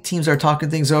think teams are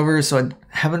talking things over, so I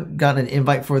haven't gotten an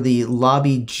invite for the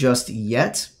lobby just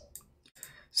yet.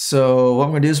 So what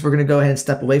I'm going to do is we're going to go ahead and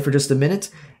step away for just a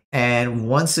minute, and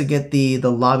once I get the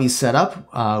lobby set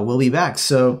up, we'll be back.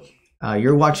 So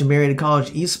you're watching Marietta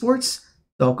College Esports.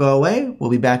 Don't go away.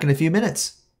 We'll be back in a few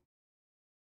minutes.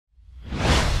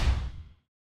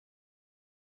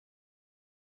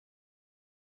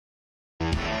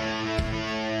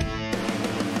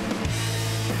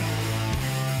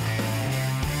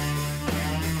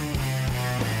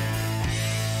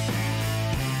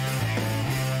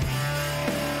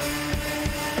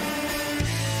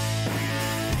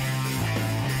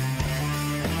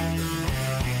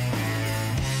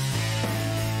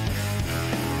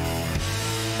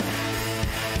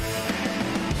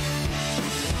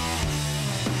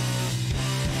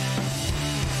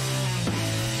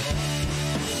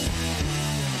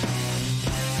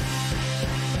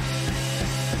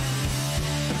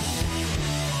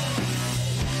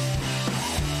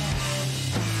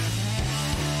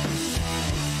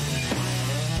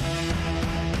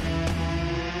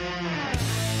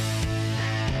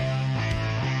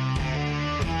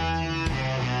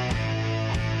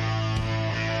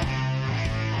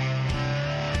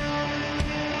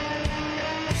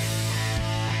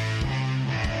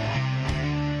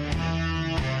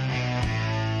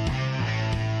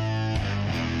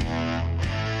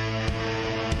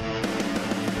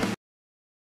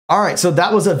 All right, so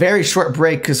that was a very short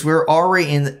break because we're already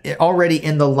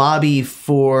in the lobby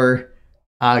for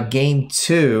game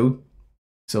 2.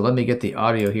 So let me get the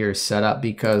audio here set up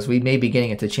because we may be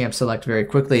getting into Champ Select very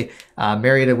quickly.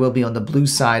 Marietta will be on the blue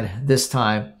side this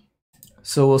time.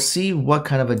 So we'll see what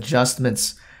kind of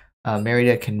adjustments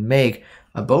Marietta can make.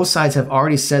 Both sides have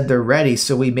already said they're ready,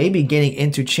 so we may be getting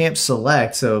into Champ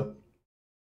Select. So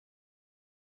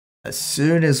as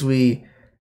soon as we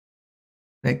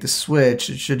make the switch,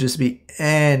 it should just be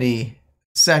any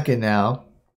second now.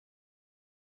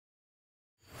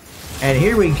 And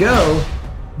here we go.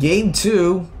 Game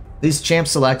 2. These Champ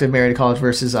Select of Marietta College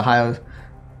versus Ohio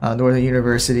Northern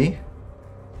University.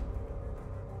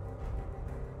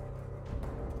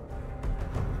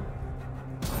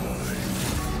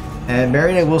 And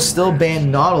Marietta will still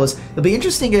ban Nautilus. It'll be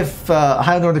interesting if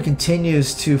Ohio Northern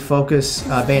continues to focus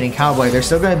banning Cowboy. They're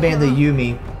still going to ban the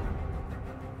Yumi.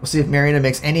 We'll see if Marietta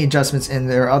makes any adjustments in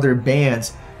their other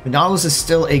bans. But Nautilus is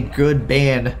still a good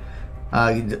ban,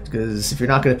 because if you're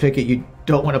not going to pick it, you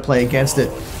don't want to play against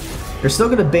it. They're still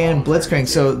going to ban Blitzcrank,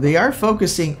 so they are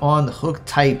focusing on the hook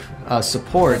type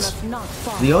supports.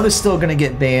 Leona's still going to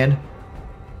get banned.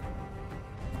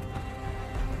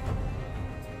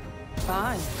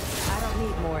 Fine. I don't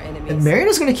need more enemies. And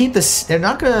Marietta's going to keep this. They're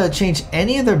not going to change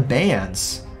any of their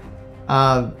bans.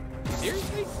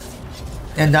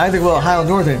 And neither will Ohio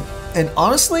Northern. And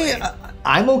honestly,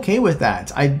 I'm okay with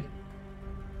that. I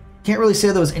can't really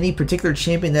say there was any particular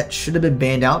champion that should have been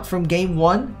banned out from game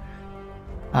 1.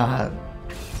 And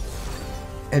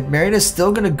Marietta's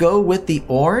still going to go with the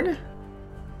Ornn.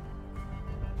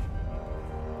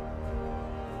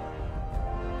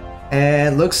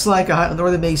 And looks like Ohio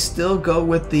Northern may still go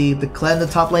with the Kled in the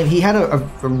top lane. He had a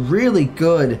really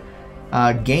good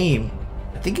game.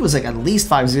 I think it was like at least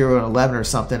 5-0 and 11 or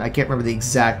something. I can't remember the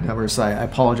exact number, so I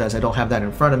apologize. I don't have that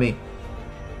in front of me.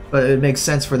 but it makes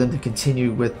sense for them to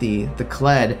continue with the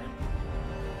Kled.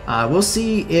 We'll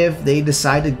see if they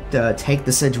decide to take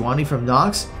the Sejuani from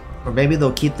Nox, or maybe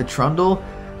they'll keep the Trundle.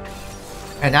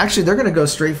 And actually, they're going to go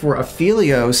straight for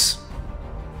Aphelios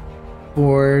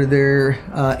for their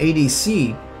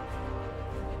ADC.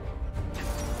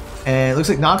 And it looks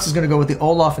like Nox is going to go with the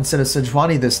Olaf instead of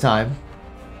Sejuani this time.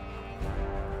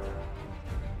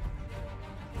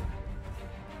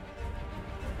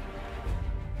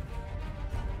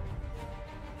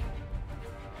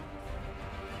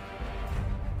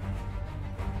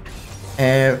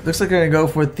 And it looks like they're going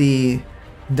to go with the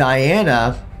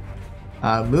Diana.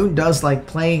 Moon does like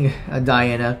playing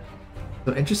Diana.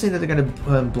 So interesting that they're going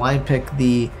to blind pick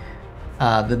the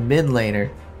mid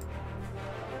laner.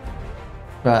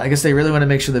 But I guess they really want to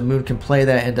make sure that Moon can play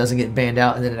that and doesn't get banned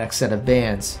out in the next set of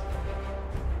bans.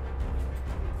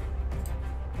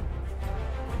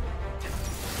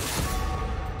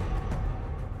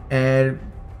 And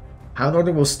High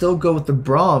Northern will still go with the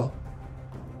Braum.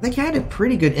 I think he had a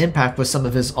pretty good impact with some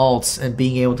of his ults and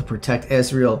being able to protect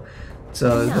Ezreal.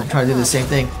 So they'll try to do the same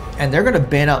thing. And they're going to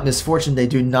ban out Misfortune. They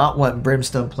do not want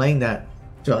Brimstone playing that.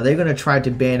 So they're going to try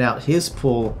to ban out his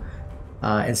pool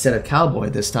instead of Cowboy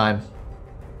this time.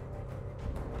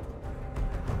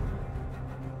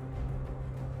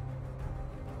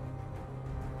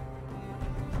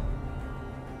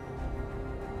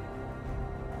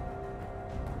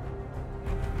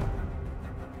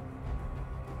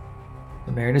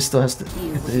 Marietta still has to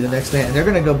do the next ban. And they're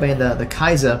going to go ban the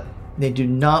Kai'Sa. They do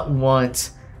not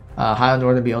want High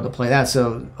Northern to be able to play that.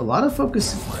 So a lot of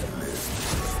focus.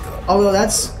 Although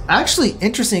that's actually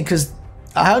interesting because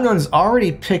High Northern's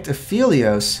already picked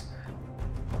Aphelios.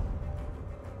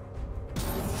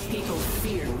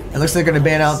 It looks like they're going to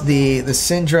ban out the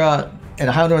Syndra, and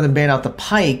High Northern ban out the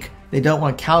Pike. They don't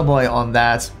want Cowboy on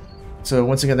that. So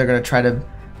once again, they're going to try to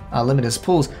limit his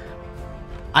pools.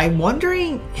 I'm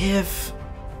wondering if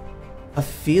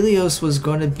Aphelios was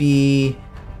going to be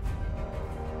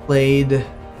played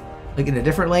like in a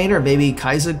different lane, or maybe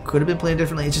Kai'Sa could have been playing a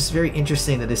different lane. It's just very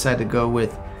interesting that they decided to go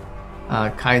with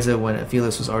Kai'Sa when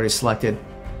Aphelios was already selected.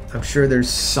 I'm sure there's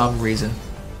some reason.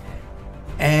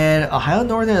 And Ohio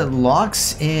Northern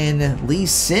locks in Lee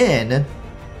Sin.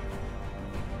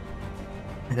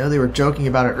 I know they were joking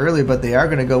about it earlier, but they are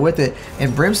going to go with it.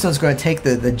 And Brimstone's going to take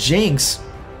the Jinx.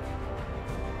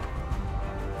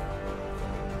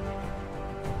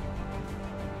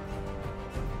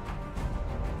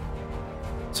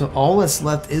 So all that's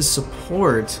left is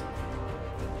support.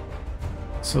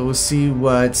 So we'll see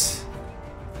what...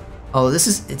 Oh,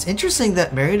 it's interesting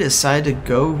that Marietta decided to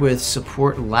go with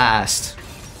support last.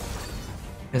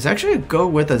 It's actually going to go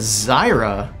with a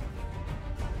Zyra.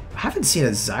 I haven't seen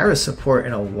a Zyra support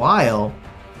in a while.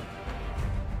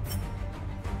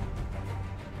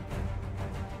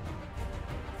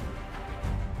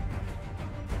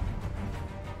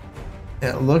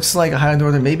 It looks like Ohio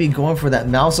Northern may be going for that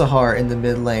Malzahar in the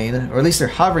mid lane, or at least they're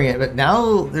hovering it, but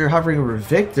now they're hovering over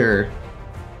Victor.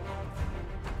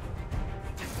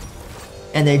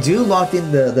 And they do lock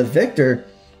in the Victor.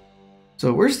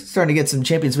 So we're starting to get some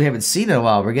champions we haven't seen in a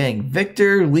while. We're getting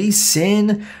Victor, Lee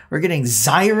Sin, we're getting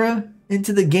Zyra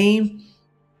into the game.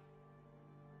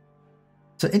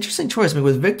 So interesting choice. I mean,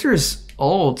 with Victor's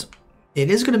ult,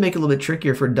 it is going to make it a little bit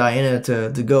trickier for Diana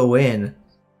to go in.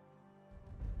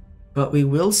 But we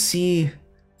will see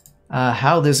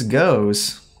how this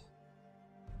goes.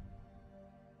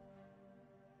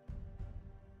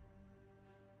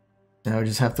 Now we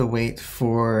just have to wait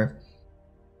for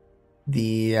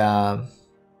the... so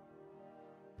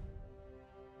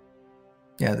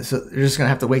they're just going to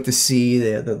have to wait to see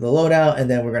the loadout, and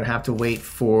then we're going to have to wait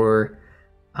for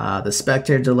the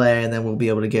spectator delay, and then we'll be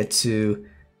able to get to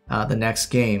the next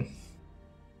game.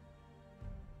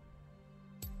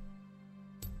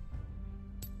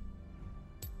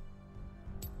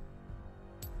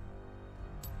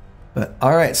 But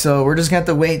all right, so we're just gonna have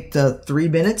to wait 3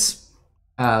 minutes.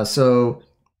 So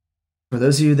for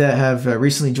those of you that have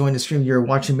recently joined the stream, you're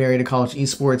watching Marietta College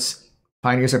Esports.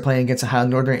 Pioneers are playing against Ohio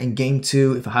Northern in Game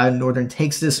 2. If Ohio Northern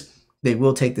takes this, they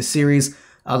will take the series.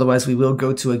 Otherwise, we will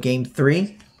go to a Game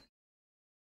 3.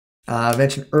 I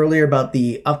mentioned earlier about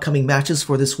the upcoming matches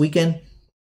for this weekend.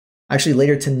 Actually,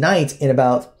 later tonight, in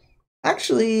about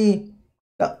 10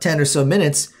 or so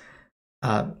minutes,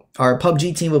 our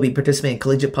PUBG team will be participating in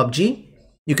Collegiate PUBG.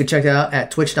 You can check it out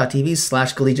at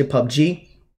twitch.tv/Collegiate PUBG.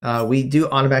 We do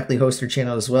automatically host their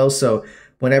channel as well, so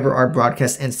whenever our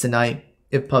broadcast ends tonight,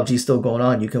 if PUBG is still going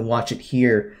on, you can watch it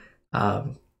here.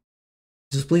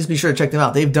 Just please be sure to check them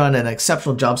out. They've done an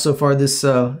exceptional job so far this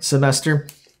semester.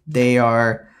 They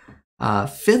are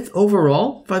 5th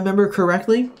overall, if I remember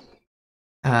correctly.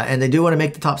 And they do want to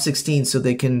make the top 16 so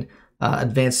they can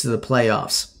advance to the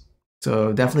playoffs.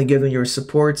 So definitely give them your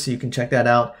support so you can check that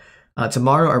out.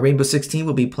 Tomorrow, our Rainbow Six team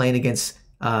will be playing against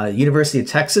University of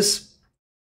Texas.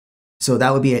 So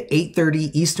that would be at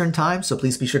 8:30 Eastern time. So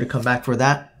please be sure to come back for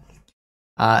that.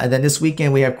 And then this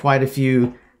weekend, we have quite a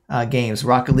few games.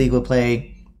 Rocket League will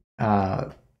play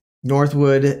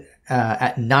Northwood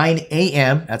at 9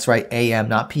 a.m. That's right, a.m.,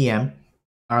 not p.m.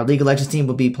 Our League of Legends team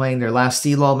will be playing their last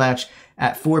C-Law match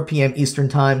at 4 p.m. Eastern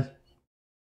time.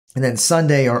 And then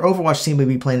Sunday, our Overwatch team will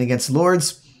be playing against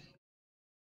Lords.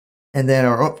 And then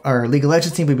our League of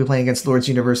Legends team will be playing against Lords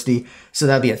University. So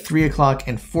that'll be at 3 o'clock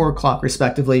and 4 o'clock,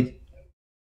 respectively.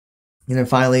 And then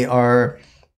finally, our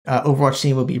Overwatch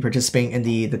team will be participating in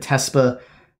the TESPA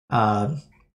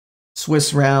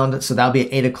Swiss round. So that'll be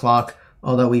at 8 o'clock.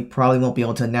 Although we probably won't be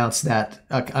able to announce that,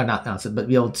 not announce it, but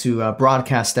be able to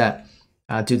broadcast that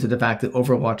due to the fact that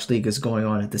Overwatch League is going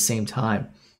on at the same time.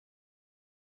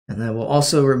 And then we'll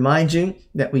also remind you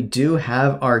that we do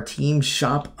have our team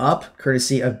shop up,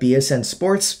 courtesy of BSN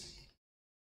Sports.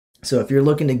 So if you're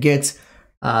looking to get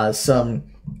some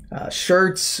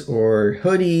shirts or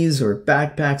hoodies or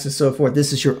backpacks and so forth,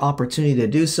 this is your opportunity to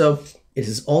do so. It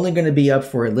is only going to be up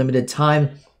for a limited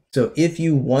time. So if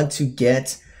you want to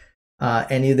get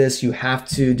any of this, you have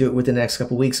to do it within the next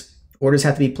couple weeks. Orders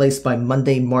have to be placed by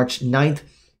Monday, March 9th.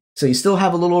 So you still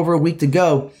have a little over a week to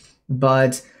go,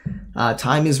 but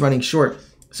time is running short.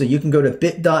 So you can go to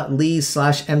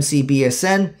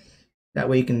bit.ly/MCBSN. That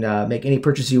way you can make any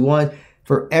purchase you want.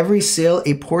 For every sale,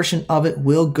 a portion of it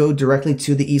will go directly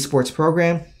to the esports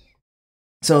program.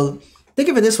 So think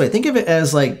of it this way. Think of it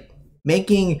as like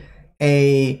making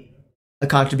a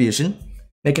contribution,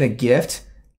 making a gift,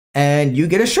 and you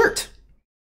get a shirt.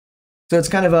 So it's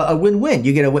kind of a win-win.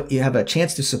 You have a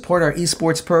chance to support our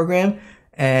esports program,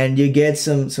 and you get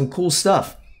some cool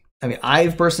stuff. I mean, I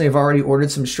personally have already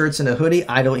ordered some shirts and a hoodie.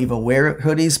 I don't even wear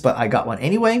hoodies, but I got one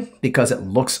anyway because it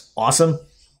looks awesome.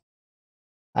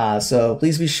 So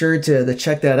please be sure to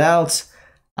check that out.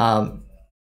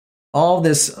 All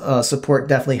this support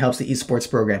definitely helps the esports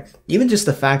program. Even just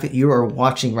the fact that you are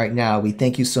watching right now, we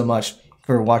thank you so much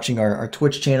for watching our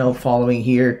Twitch channel, following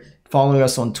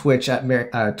us on Twitch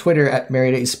at Twitter at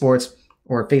Marietta Esports,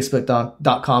 or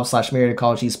Facebook.com/Marietta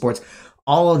College Esports.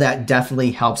 All of that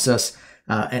definitely helps us,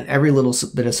 and every little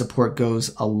bit of support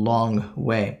goes a long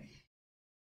way.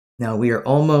 Now we are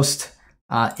almost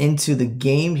into the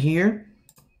game here.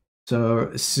 So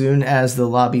as soon as the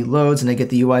lobby loads and I get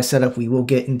the UI set up, we will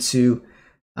get into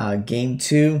game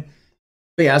 2.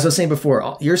 But yeah, as I was saying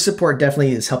before, your support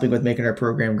definitely is helping with making our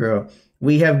program grow.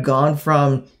 We have gone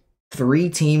from 3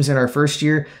 teams in our first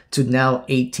year to now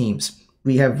 8 teams.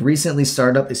 We have recently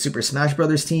started up a Super Smash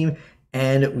Brothers team,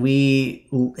 and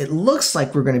it looks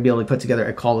like we're going to be able to put together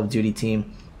a Call of Duty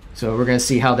team. So we're going to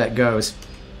see how that goes.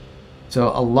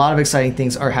 So a lot of exciting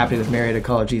things are happening with Marietta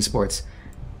College Esports.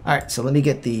 All right, so let me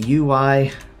get the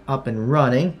UI up and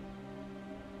running.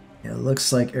 It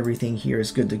looks like everything here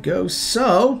is good to go.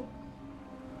 So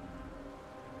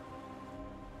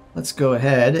let's go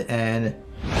ahead and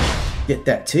get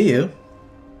that to you.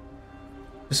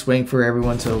 Just waiting for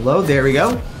everyone to load. There we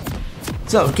go.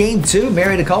 So game 2,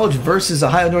 Marietta College versus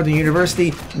Ohio Northern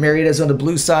University. Marietta is on the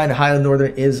blue side. Ohio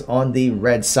Northern is on the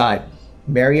red side.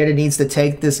 Marietta needs to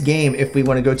take this game if we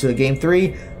want to go to a game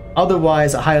 3.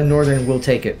 Otherwise, Ohio Northern will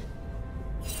take it.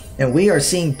 And we are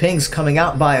seeing pings coming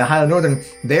out by Ohio Northern.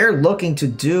 They're looking to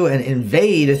do an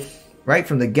invade right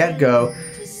from the get-go.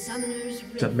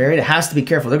 So Marietta has to be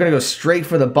careful. They're going to go straight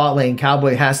for the bot lane.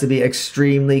 Cowboy has to be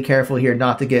extremely careful here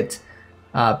not to get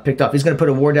picked up. He's going to put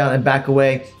a ward down and back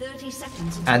away.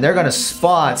 And they're going to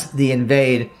spot the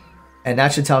invade. And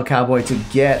that should tell Cowboy to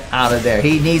get out of there.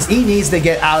 He needs to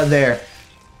get out of there.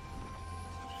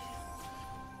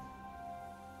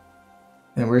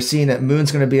 And we're seeing that Moon's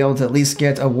going to be able to at least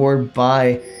get a ward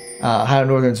by Ohio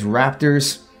Northern's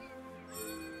Raptors.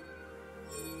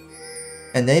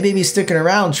 And they may be sticking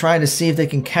around trying to see if they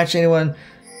can catch anyone.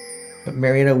 But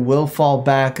Marietta will fall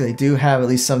back. They do have at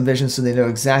least some vision, so they know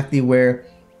exactly where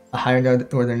Ohio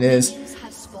Northern is.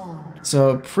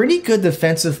 So pretty good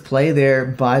defensive play there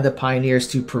by the Pioneers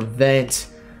to prevent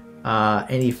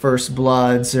any first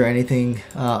bloods or anything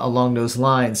along those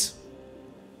lines.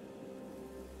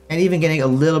 And even getting a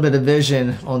little bit of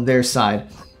vision on their side.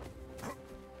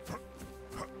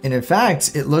 And in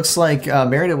fact, it looks like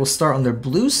Marietta will start on their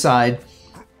blue side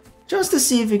just to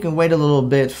see if you can wait a little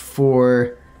bit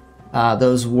for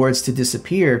those wards to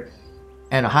disappear.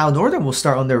 And Ohio Northern will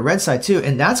start on their red side too,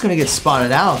 and that's going to get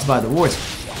spotted out by the wards.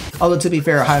 Although to be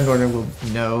fair, Ohio Northern will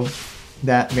know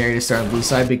that Marietta start on blue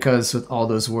side, because with all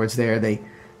those wards there,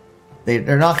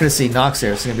 they're not going to see Nox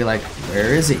there. It's going to be like,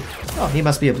 where is he? Oh, he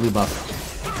must be a blue buff.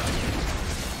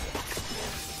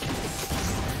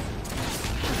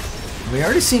 We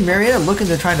already see Marietta looking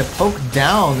to try to poke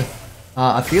down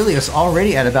Aphelios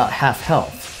already at about half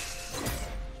health.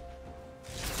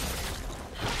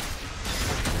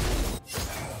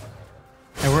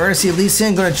 And we're going to see Lee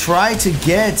Sin going to try to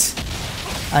get,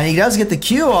 and he does get the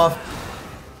Q off.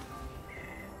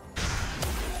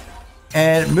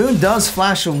 And Moon does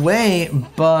flash away,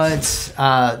 but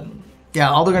yeah,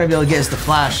 all they're going to be able to get is the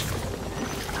flash.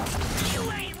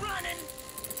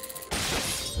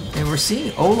 And we're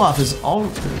seeing Olaf is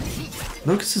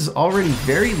Lucas is already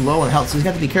very low on health, so he's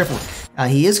got to be careful.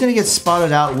 He is going to get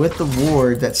spotted out with the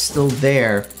ward that's still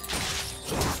there.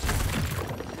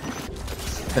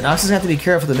 But Nox is going to have to be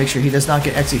careful to make sure he does not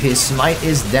get executed. His smite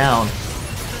is down.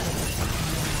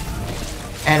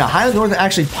 And a Highland Northern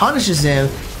actually punishes him.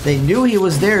 They knew he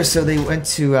was there, so they went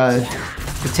to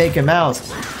take him out.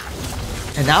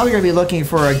 And now we're going to be looking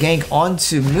for a gank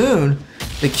onto Moon.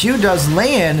 The Q does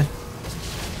land,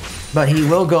 but he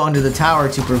will go under the tower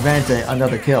to prevent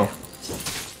another kill.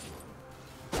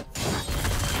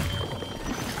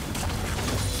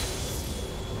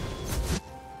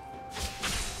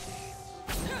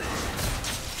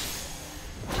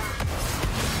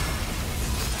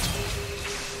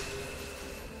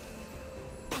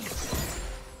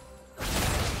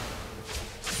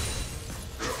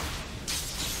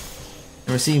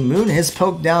 We're seeing Moon is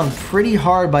poked down pretty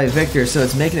hard by Victor, so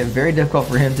it's making it very difficult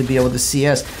for him to be able to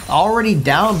CS. Already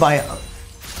down by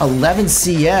 11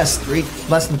 CS,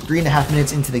 less than 3.5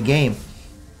 minutes into the game.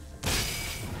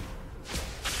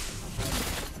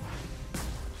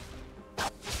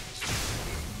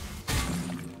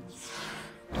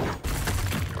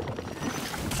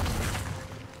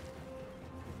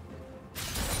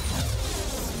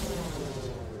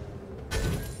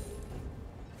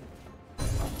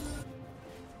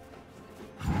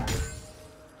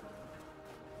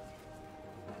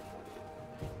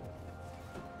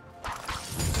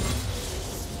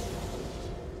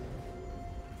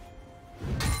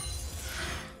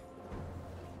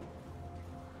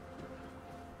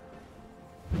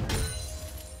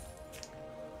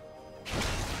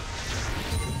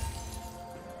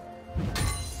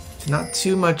 Not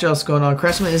too much else going on.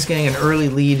 Cressman is getting an early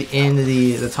lead in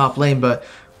the top lane, but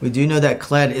we do know that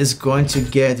Kled is going to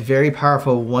get very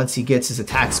powerful once he gets his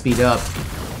attack speed up.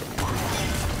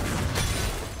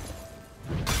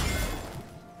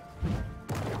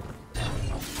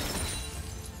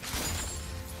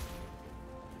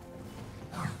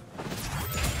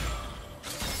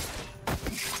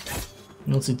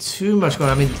 I don't see too much going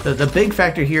on. I mean, the big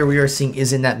factor here we are seeing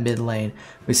is in that mid lane.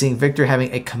 We're seeing Victor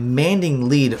having a commanding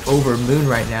lead over Moon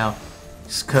right now,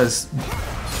 just because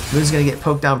Moon's going to get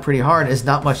poked down pretty hard. There's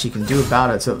not much he can do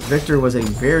about it. So Victor was a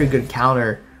very good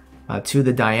counter to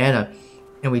the Diana.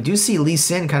 And we do see Lee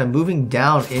Sin kind of moving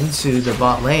down into the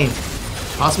bot lane,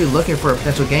 possibly looking for a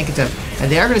potential gank attempt.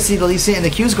 And they are going to see the Lee Sin, and the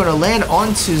Q is going to land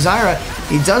onto Zyra.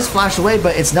 He does flash away,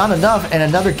 but it's not enough, and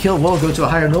another kill will go to a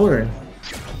higher Northern.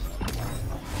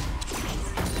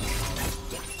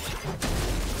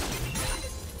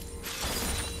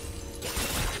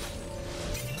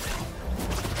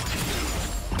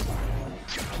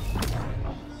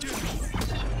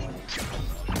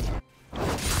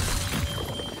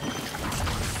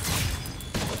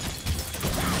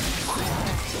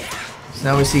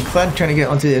 Now we see Kled trying to get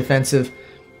onto the offensive.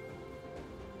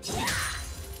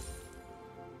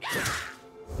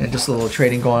 And just a little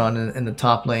trading going on in the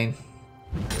top lane.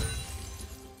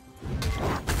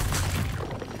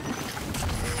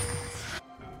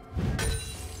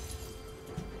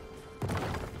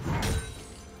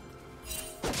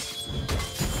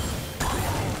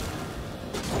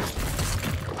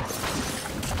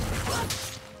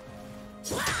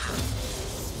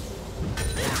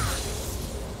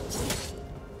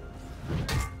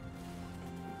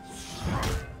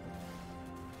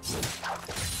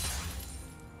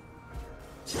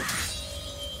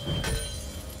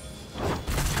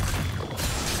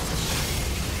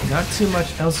 Not too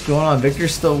much else going on.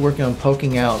 Victor's still working on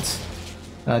poking out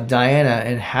Diana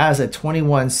and has a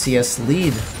 21 CS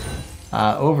lead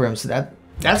over him. So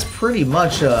that's pretty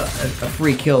much a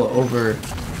free kill over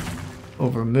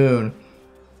Moon.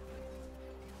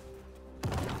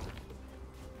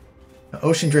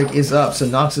 Ocean Drake is up, so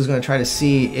Nox is going to try to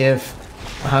see if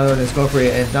Highland is going for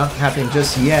it, and not happening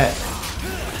just yet.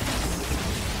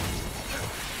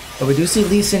 But we do see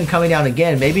Lee Sin coming down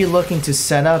again, maybe looking to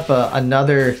set up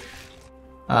another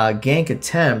gank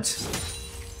attempt.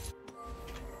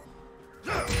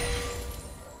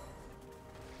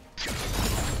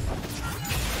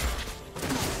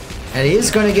 And he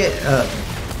is going to get,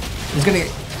 he's going to,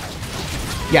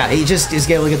 yeah, he just is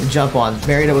able to get the jump on.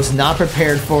 Marietta was not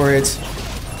prepared for it.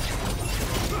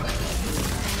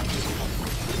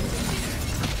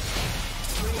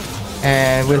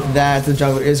 And with that, the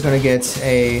jungler is going to get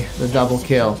the double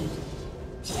kill.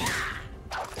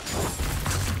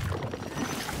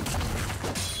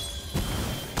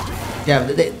 Yeah,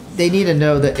 they need to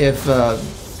know that if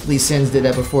Lee Sins did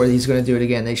that before, he's going to do it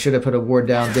again. They should have put a ward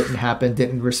down, didn't happen,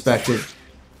 didn't respect it.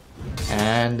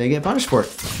 And they get punished for it.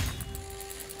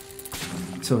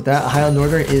 So with that, Ohio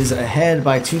Northern is ahead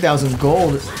by 2,000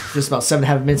 gold, just about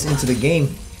 7.5 minutes into the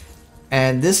game.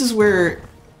 And this is where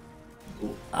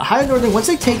Ohio Northern, once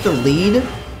they take the lead,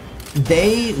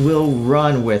 they will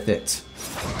run with it.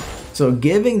 So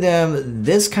giving them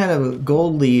this kind of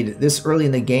gold lead this early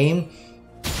in the game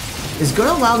is going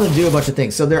to allow them to do a bunch of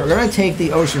things. So they're going to take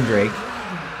the Ocean Drake,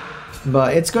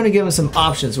 but it's going to give them some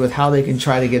options with how they can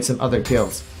try to get some other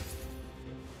kills.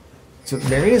 So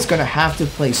Marietta's going to have to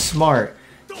play smart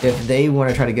if they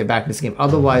want to try to get back in this game.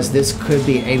 Otherwise, this could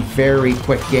be a very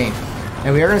quick game.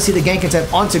 And we are going to see the gank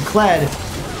attempt onto Kled,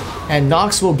 and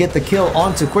Nox will get the kill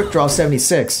onto Quick Draw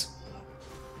 76.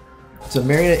 So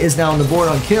Marietta is now on the board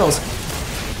on kills.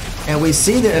 And we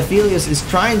see that Aphelios is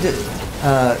trying to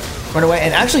run away.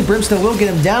 And actually, Brimstone will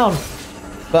get him down.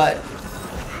 But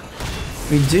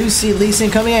we do see Lee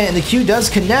Sin coming in, and the Q does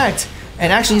connect.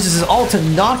 And actually uses his ult to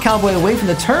knock Cowboy away from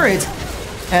the turret.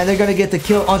 And they're going to get the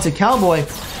kill onto Cowboy.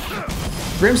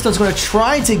 Brimstone's going to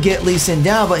try to get Lee Sin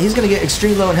down, but he's going to get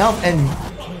extreme low in health. And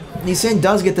Lee Sin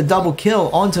does get the double kill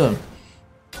onto him.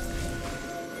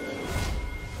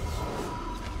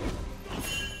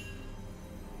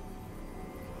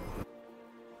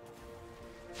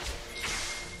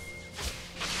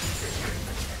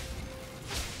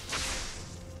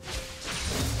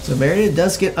 So Marietta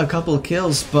does get a couple of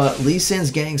kills, but Lee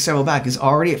Sin's getting several back. He's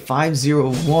already at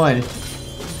 501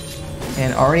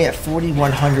 and already at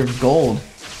 4,100 gold,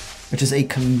 which is a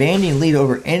commanding lead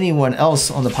over anyone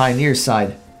else on the Pioneers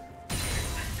side.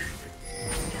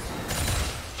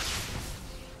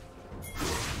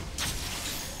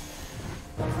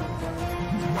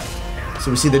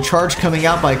 So we see the charge coming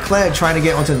out by Kled trying to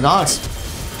get onto Nox.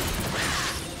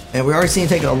 And we already see him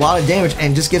take a lot of damage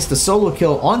and just gets the solo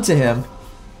kill onto him.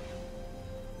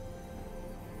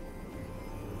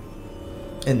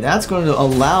 And that's going to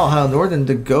allow Ohio Northern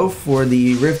to go for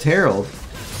the Rift Herald.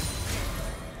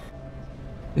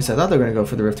 At least I thought they were going to go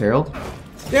for the Rift Herald.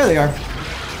 There they are.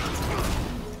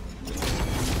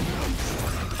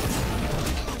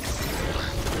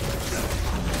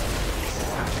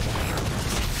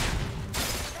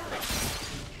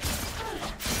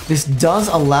 This does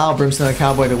allow Brimstone and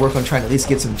Cowboy to work on trying to at least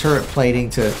get some turret plating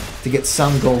to get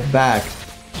some gold back.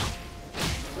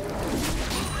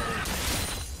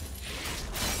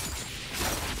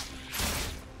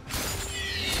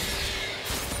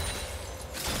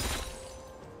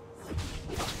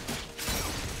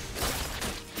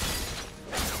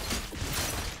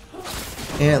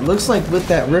 And it looks like with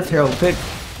that Rift Herald pick,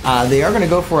 they are going to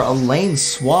go for a lane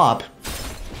swap.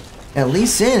 And Lee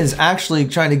Sin is actually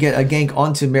trying to get a gank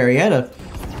onto Marietta.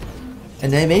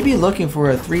 And they may be looking for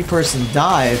a 3-person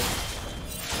dive.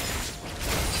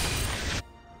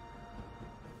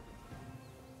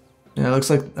 And it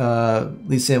looks like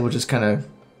Lee Sin will just kind of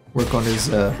work on his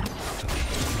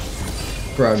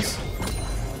drugs.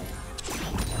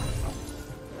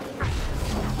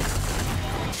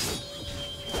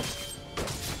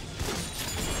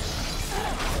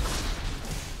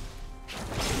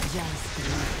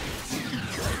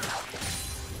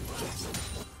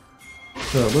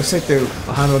 So it looks like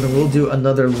Ohio Northern will do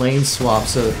another lane swap.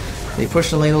 So they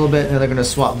push the lane a little bit, and they're going to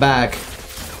swap back.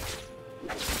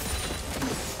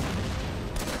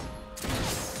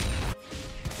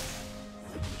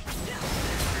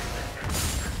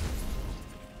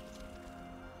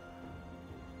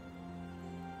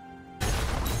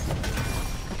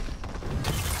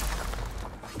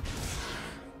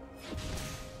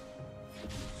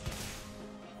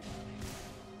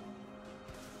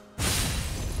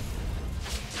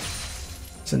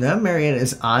 So now Marietta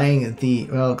is eyeing the...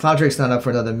 Well, Cloud Drake's not up for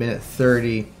another minute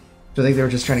 30. So I think they were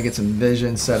just trying to get some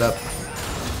vision set up.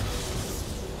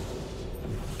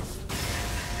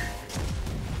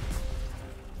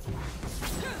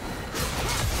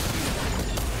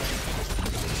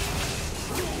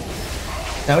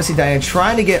 Now we see Diane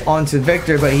trying to get onto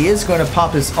Victor, but he is going to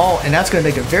pop his ult, and that's going to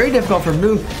make it very difficult for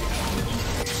Moon.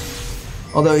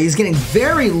 Although he's getting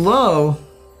very low.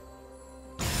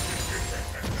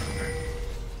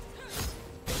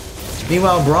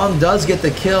 Meanwhile, Braum does get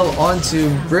the kill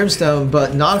onto Brimstone,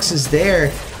 but Nox is there,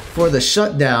 for the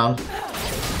shutdown.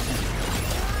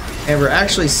 And we're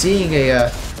actually seeing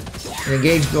an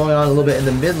engage going on a little bit in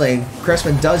the mid lane.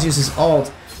 Cressman does use his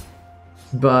ult,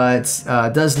 but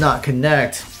does not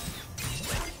connect.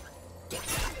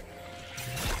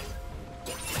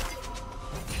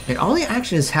 And all the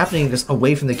action is happening just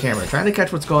away from the camera, trying to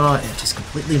catch what's going on and just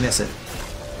completely miss it.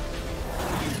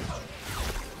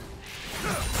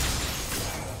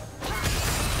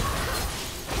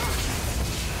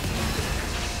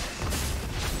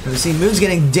 We see Moon's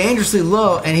getting dangerously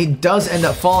low, and he does end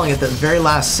up falling at the very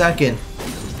last second.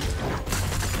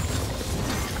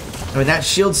 I mean, that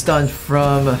shield stun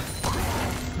from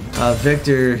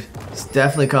Victor is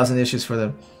definitely causing issues for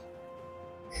them.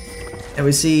 And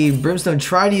we see Brimstone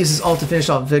try to use his ult to finish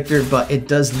off Victor, but it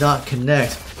does not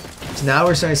connect. So now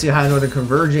we're starting to see High Northern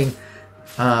converging.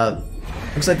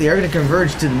 Looks like they are going to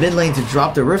converge to the mid lane to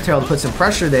drop the Rift Herald, put some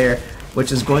pressure there,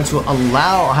 which is going to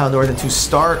allow High Northern to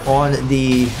start on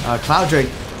the Cloud Drake.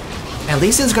 And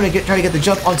Lee Sin's going to try to get the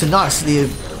jump onto Nox. The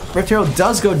Rift Herald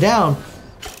does go down.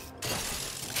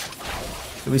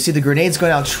 We see the grenades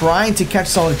going out, trying to catch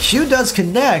someone. Q does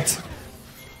connect,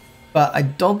 but I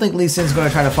don't think Lee Sin's going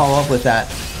to try to follow up with that.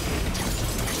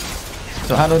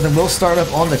 So High Northern will start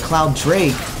up on the Cloud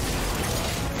Drake.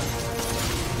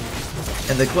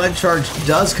 And the Glen Charge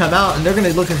does come out, and they're going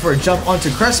to be looking for a jump onto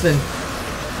Cressman.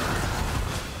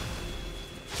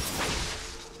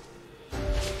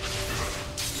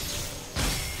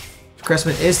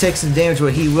 Cressman is taking some damage,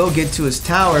 but he will get to his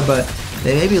tower, but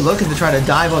they may be looking to try to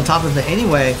dive on top of it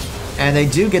anyway, and they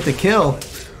do get the kill.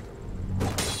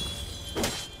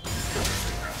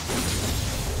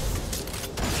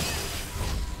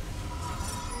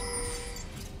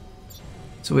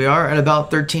 So we are at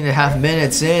about 13.5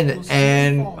 minutes in,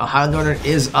 and High Northern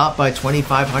is up by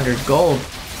 2,500 gold.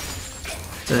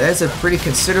 So that's a pretty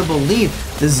considerable lead.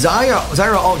 The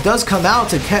Zyra ult does come out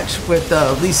to catch with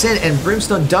Lee Sin, and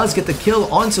Brimstone does get the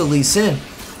kill onto Lee Sin.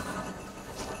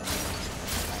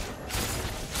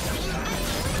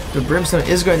 So Brimstone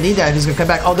is going to need that if he's going to come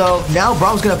back. Although now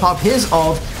Brom's going to pop his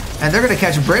ult, and they're going to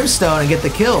catch Brimstone and get the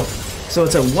kill. So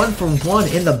it's a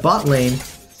 1-for-1 in the bot lane.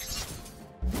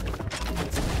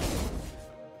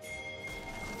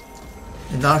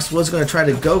 And Nox was going to try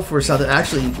to go for something.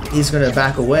 Actually, he's going to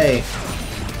back away.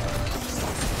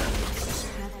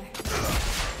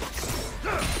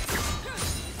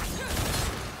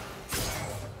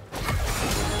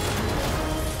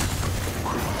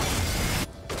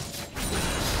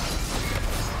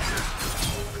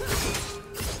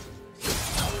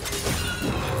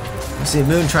 See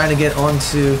Moon trying to get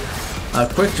onto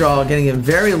Quick Draw, getting him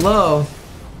very low.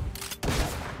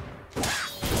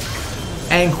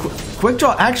 And Quick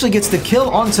Draw actually gets the kill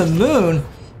onto Moon.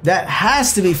 That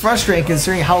has to be frustrating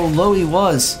considering how low he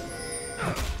was.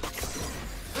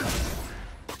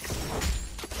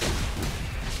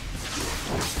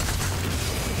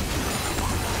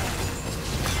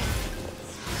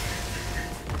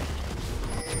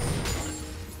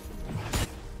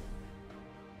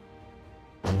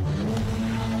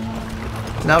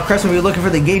 Now Cressman will be looking for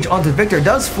the engage onto Victor.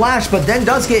 Does flash, but then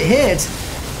does get hit.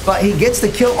 But he gets the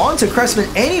kill onto Cressman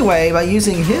anyway by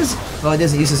using his... Well, he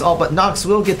doesn't use his ult, but Nox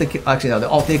will get the kill. Actually, no, the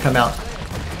ult did come out.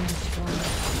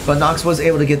 But Nox was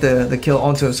able to get the kill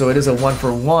onto him, so it is a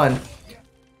 1-for-1.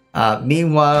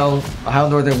 Meanwhile, High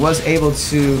Northern was able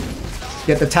to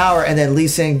get the tower, and then Lee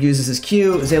Sin uses his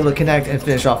Q, is able to connect and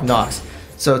finish off Nox.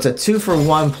 So it's a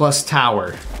 2-for-1 plus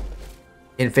tower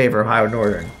in favor of High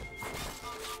Northern.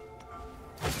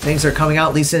 Things are coming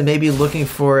out. Lee Sin may be looking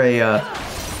for a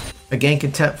gank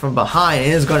attempt from behind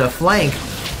and is going to flank.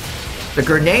 The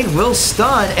grenade will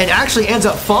stun and actually ends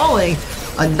up falling.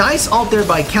 A nice ult there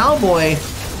by Cowboy.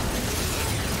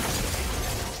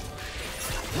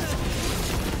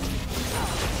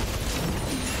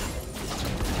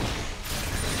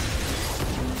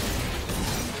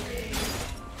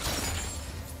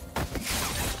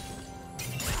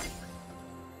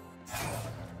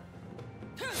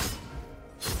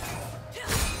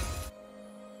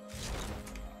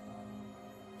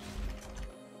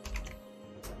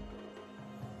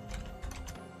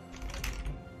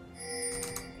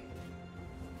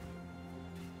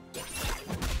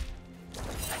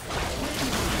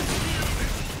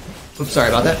 Oops, sorry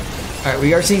about that. All right,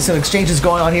 we are seeing some exchanges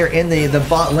going on here in the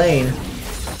bot lane.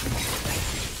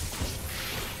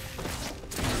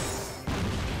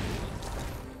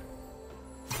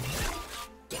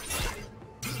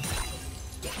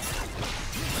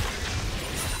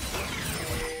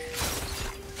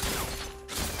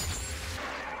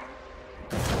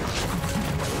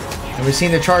 And we've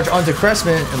seen the charge onto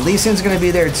Cressman, and Lee Sin's going to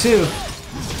be there too.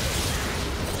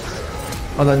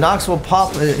 Although Nox will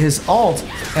pop his ult,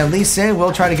 and Lee Sin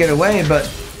will try to get away, but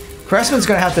Cressman's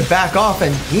going to have to back off,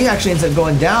 and he actually ends up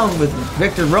going down with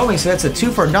Victor roaming, so that's a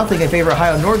 2-for-0 in favor of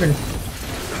Ohio Northern.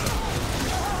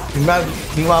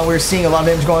 Meanwhile, we're seeing a lot of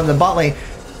damage going in the bot lane.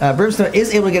 Brimstone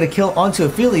is able to get a kill onto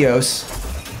Aphelios.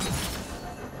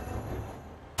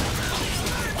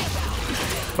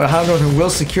 But Ohio Northern will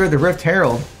secure the Rift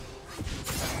Herald.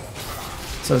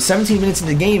 So 17 minutes in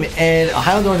the game, and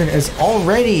Ohio Northern is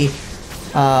already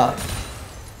have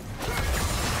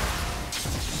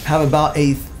about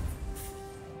a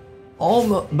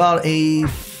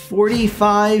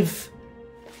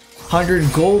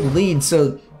 4,500 gold lead.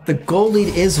 So the gold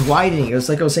lead is widening. It was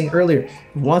like I was saying earlier.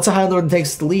 Once Ohio Northern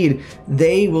takes the lead,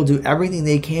 they will do everything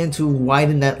they can to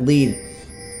widen that lead.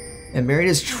 And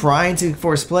Marietta is trying to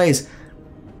force plays,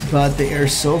 but they are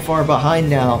so far behind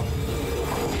now.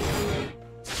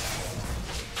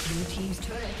 Blue team's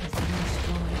turret has been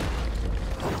destroyed.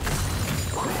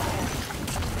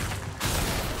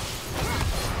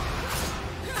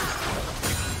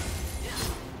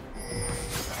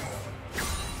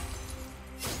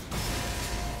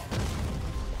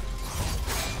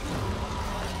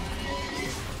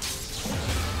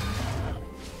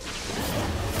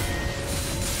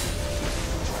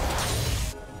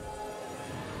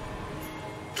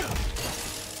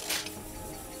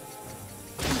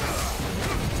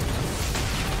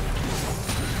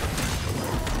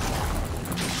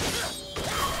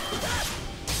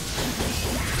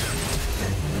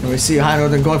 And we see Ohio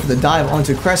Northern going for the dive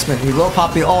onto Cressman. He will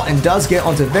pop the ult and does get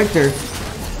onto Victor.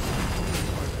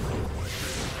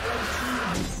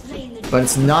 But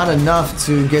it's not enough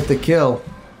to get the kill.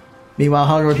 Meanwhile,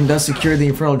 Ohio Northern does secure the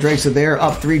Infernal Drake, so they're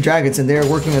up 3 dragons, and they're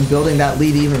working on building that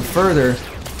lead even further.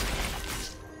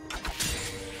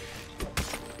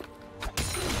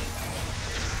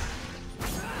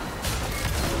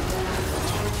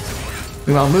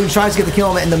 Meanwhile, Moon tries to get the kill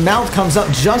on it, and the mount comes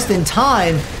up just in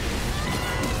time.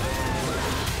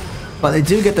 But they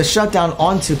do get the shutdown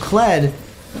onto Kled.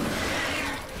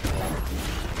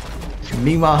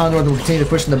 Meanwhile, Ohio Northern will continue to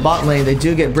push in the bot lane. They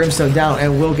do get Brimstone down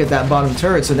and will get that bottom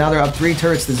turret. So now they're up 3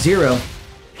 turrets to 0.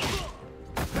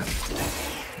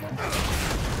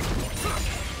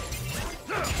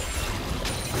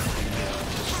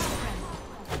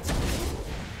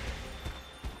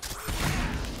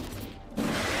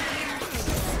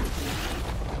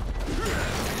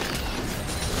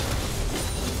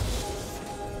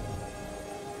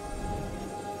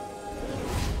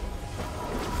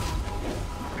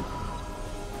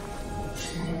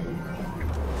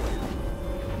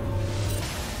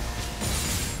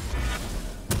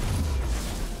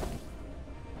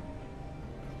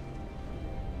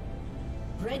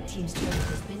 Red team's turret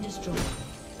has been destroyed.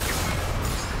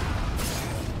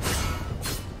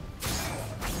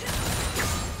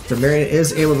 So Marietta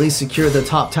is able to at least secure the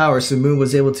top tower, so Moon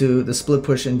was able to the split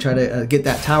push and try to get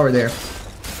that tower there.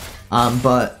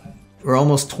 But we're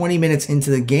almost 20 minutes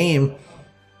into the game,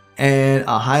 and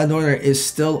Ohio Northern is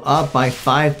still up by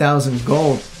 5,000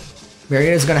 gold.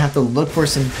 Marietta is going to have to look for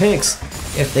some picks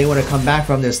if they want to come back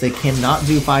from this. They cannot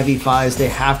do 5v5s. They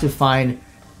have to find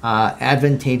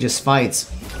advantageous fights.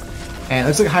 And it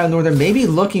looks like Ohio Northern may be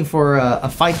looking for a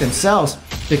fight themselves.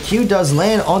 The Q does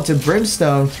land onto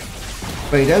Brimstone,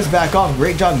 but he does back off.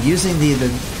 Great job using the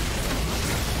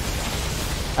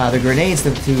grenades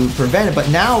to prevent it. But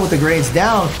now with the grenades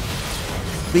down,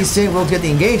 Lee Sin will get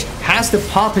the engage. Has to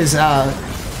pop his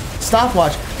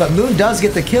stopwatch, but Moon does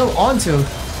get the kill onto him.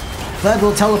 Kled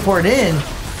will teleport in.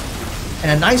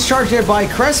 And a nice charge there by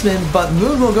Cressman, but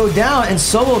Moon will go down and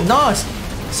so will Nox.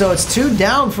 So it's 2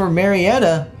 down for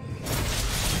Marietta.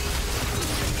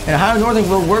 And Ohio Northern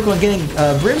will work on getting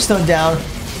Brimstone down.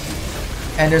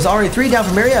 And there's already 3 down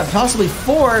for Marietta, possibly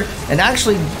 4. And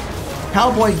actually,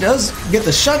 Cowboy does get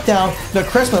the shutdown, but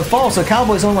Cressman falls, so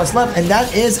Cowboy's only what's left. And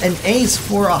that is an ace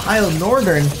for Ohio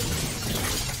Northern.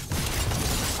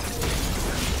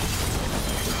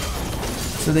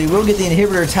 So they will get the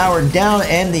inhibitor tower down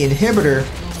and the inhibitor.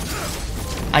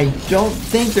 I don't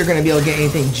think they're going to be able to get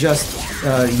anything just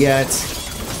yet.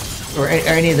 Or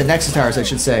any of the Nexus towers, I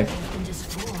should say.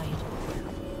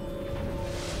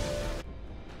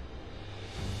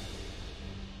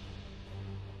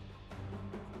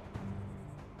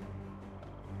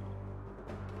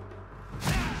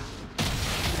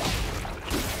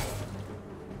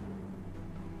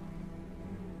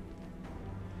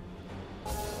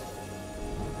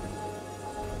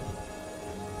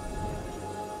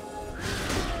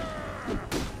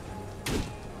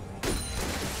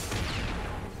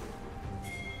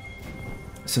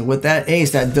 So with that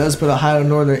ace, that does put Ohio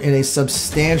Northern in a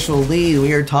substantial lead.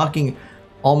 We are talking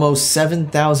almost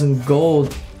 7,000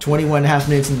 gold 21.5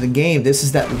 minutes into the game. This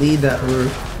is that lead that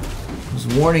was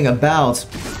warning about.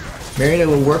 Marietta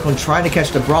will work on trying to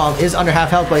catch the Braum. Is under half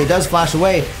health, but he does flash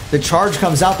away. The charge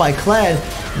comes out by Kled.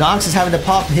 Nox is having to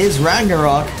pop his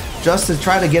Ragnarok just to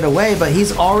try to get away, but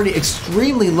he's already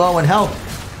extremely low in health.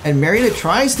 And Marietta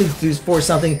tries to force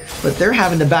something, but they're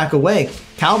having to back away.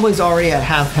 Cowboy's already at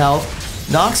half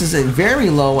health. Nox is at very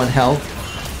low on health.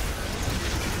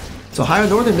 So Ohio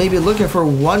Northern may be looking for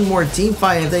one more team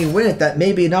fight. If they win it, that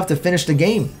may be enough to finish the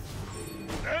game.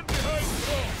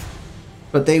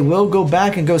 But they will go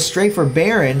back and go straight for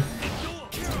Baron.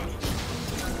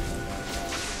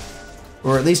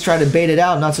 Or at least try to bait it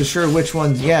out. Not so sure which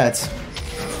ones yet.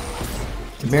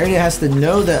 Marietta has to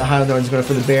know that Ohio Northern's going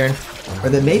for the Baron. Or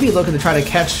they may be looking to try to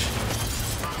catch...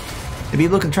 Maybe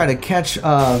looking to try to catch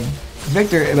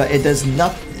Victor, but it does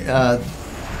not...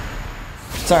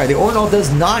 sorry, the Ornal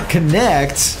does not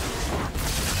connect.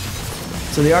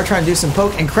 So they are trying to do some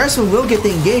poke. And Cressman will get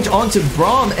the engage onto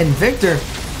Braum and Victor.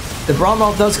 The Braum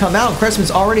ult does come out.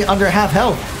 Cressman's already under half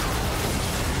health.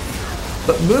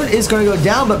 But Moon is going to go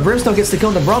down, but Brimstone gets the kill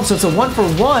on the Braum, so it's a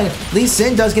 1-for-1. Lee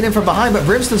Sin does get in from behind, but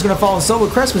Brimstone's going to fall, and so will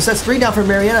Cressman. So that's 3 down for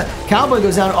Marietta. Cowboy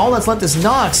goes down. All that's left is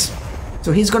Nox.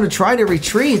 So he's going to try to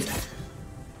retreat.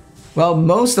 Well,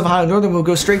 most of Ohio Northern will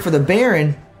go straight for the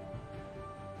Baron.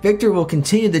 Victor will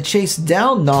continue to chase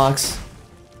down Nox.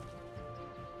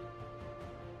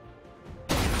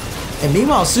 And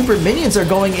meanwhile, Super Minions are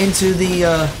going into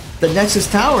the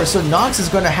Nexus Tower, so Nox is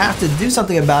going to have to do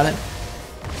something about it.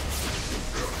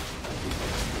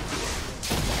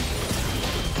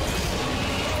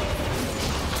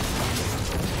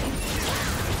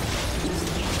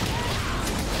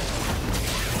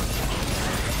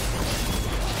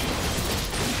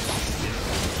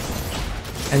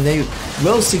 And they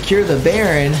will secure the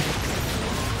Baron.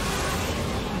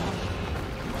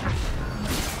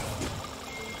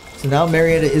 So now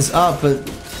Marietta is up,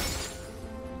 but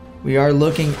we are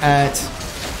looking at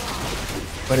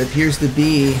what appears to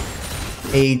be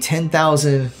a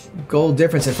 10,000 gold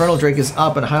difference. Infernal Drake is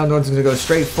up, and Ohio Northern's going to go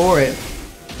straight for it.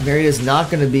 Marietta is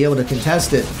not going to be able to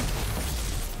contest it.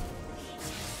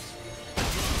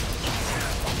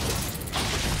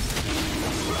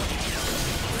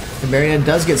 And Marietta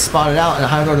does get spotted out, and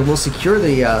Ohio Northern will secure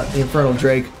the Infernal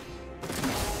Drake.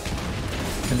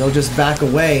 And they'll just back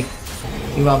away.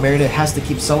 Meanwhile, Marietta has to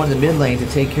keep someone in the mid lane to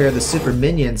take care of the Super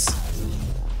Minions.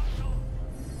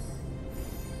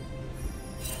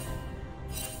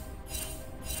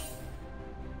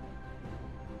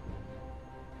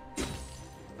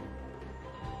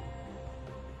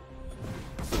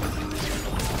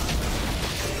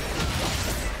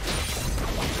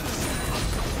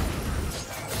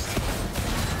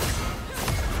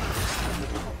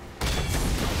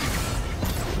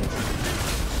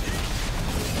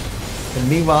 And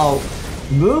meanwhile,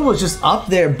 Moon was just up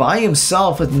there by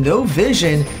himself with no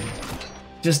vision,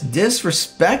 just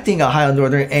disrespecting Ohio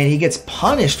Northern, and he gets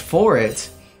punished for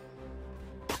it.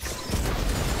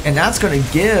 And that's going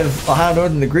to give Ohio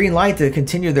Northern the green light to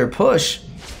continue their push.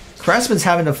 Cressman's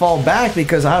having to fall back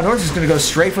because Ohio Northern is going to go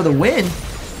straight for the win.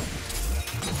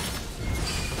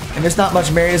 And there's not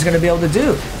much Marietta's going to be able to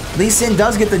do. Lee Sin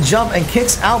does get the jump and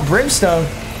kicks out Brimstone.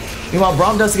 Meanwhile,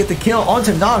 Braum does get the kill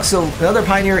onto Nox, so the other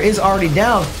Pioneer is already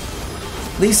down.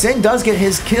 Lee Sin does get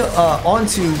his kill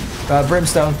onto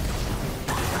Brimstone.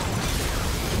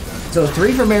 So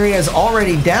 3 for Marietta is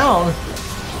already down.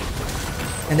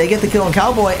 And they get the kill on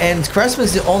Cowboy, and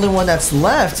Cressman's the only one that's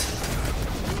left.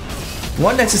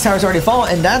 One Nexus Tower's already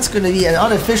fallen, and that's going to be an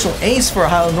unofficial ace for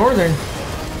Ohio Northern.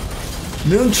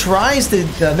 Moon tries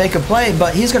to make a play,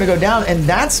 but he's going to go down, and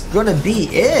that's going to be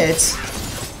it.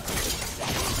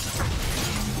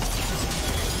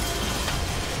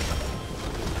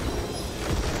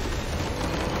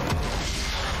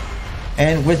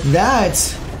 And with that,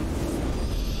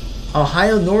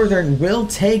 Ohio Northern will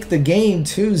take the game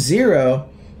 2-0.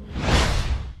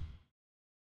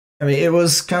 I mean, it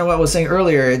was kind of what I was saying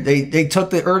earlier. They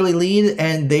took the early lead,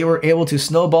 and they were able to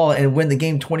snowball and win the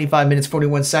game 25 minutes,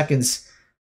 41 seconds.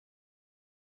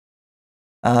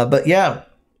 But yeah.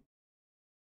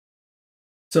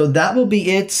 So that will be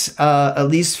it, at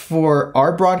least for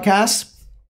our broadcast.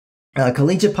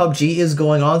 Collegiate PUBG is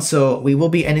going on, so we will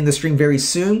be ending the stream very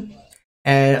soon.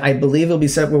 And I believe it'll be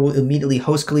set where we'll immediately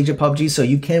host Collegiate PUBG, so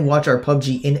you can watch our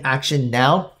PUBG in action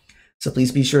now. So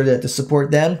please be sure to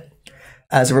support them.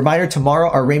 As a reminder,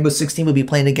 tomorrow our Rainbow 16 will be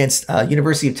playing against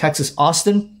University of Texas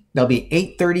Austin. That'll be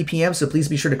 8:30 p.m., so please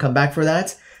be sure to come back for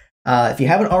that. If you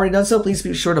haven't already done so, please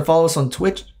be sure to follow us on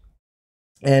Twitch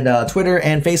and Twitter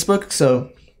and Facebook,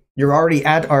 so you're already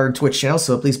at our Twitch channel,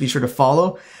 so please be sure to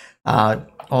follow.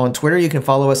 On Twitter, you can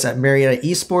follow us at Marietta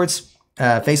Esports,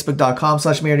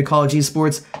 Facebook.com/Marietta College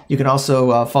Esports. You can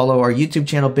also follow our YouTube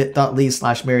channel,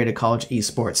 bit.ly/Marietta College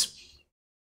Esports.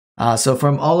 So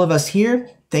from all of us here,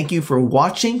 thank you for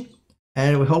watching,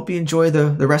 and we hope you enjoy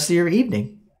the rest of your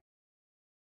evening.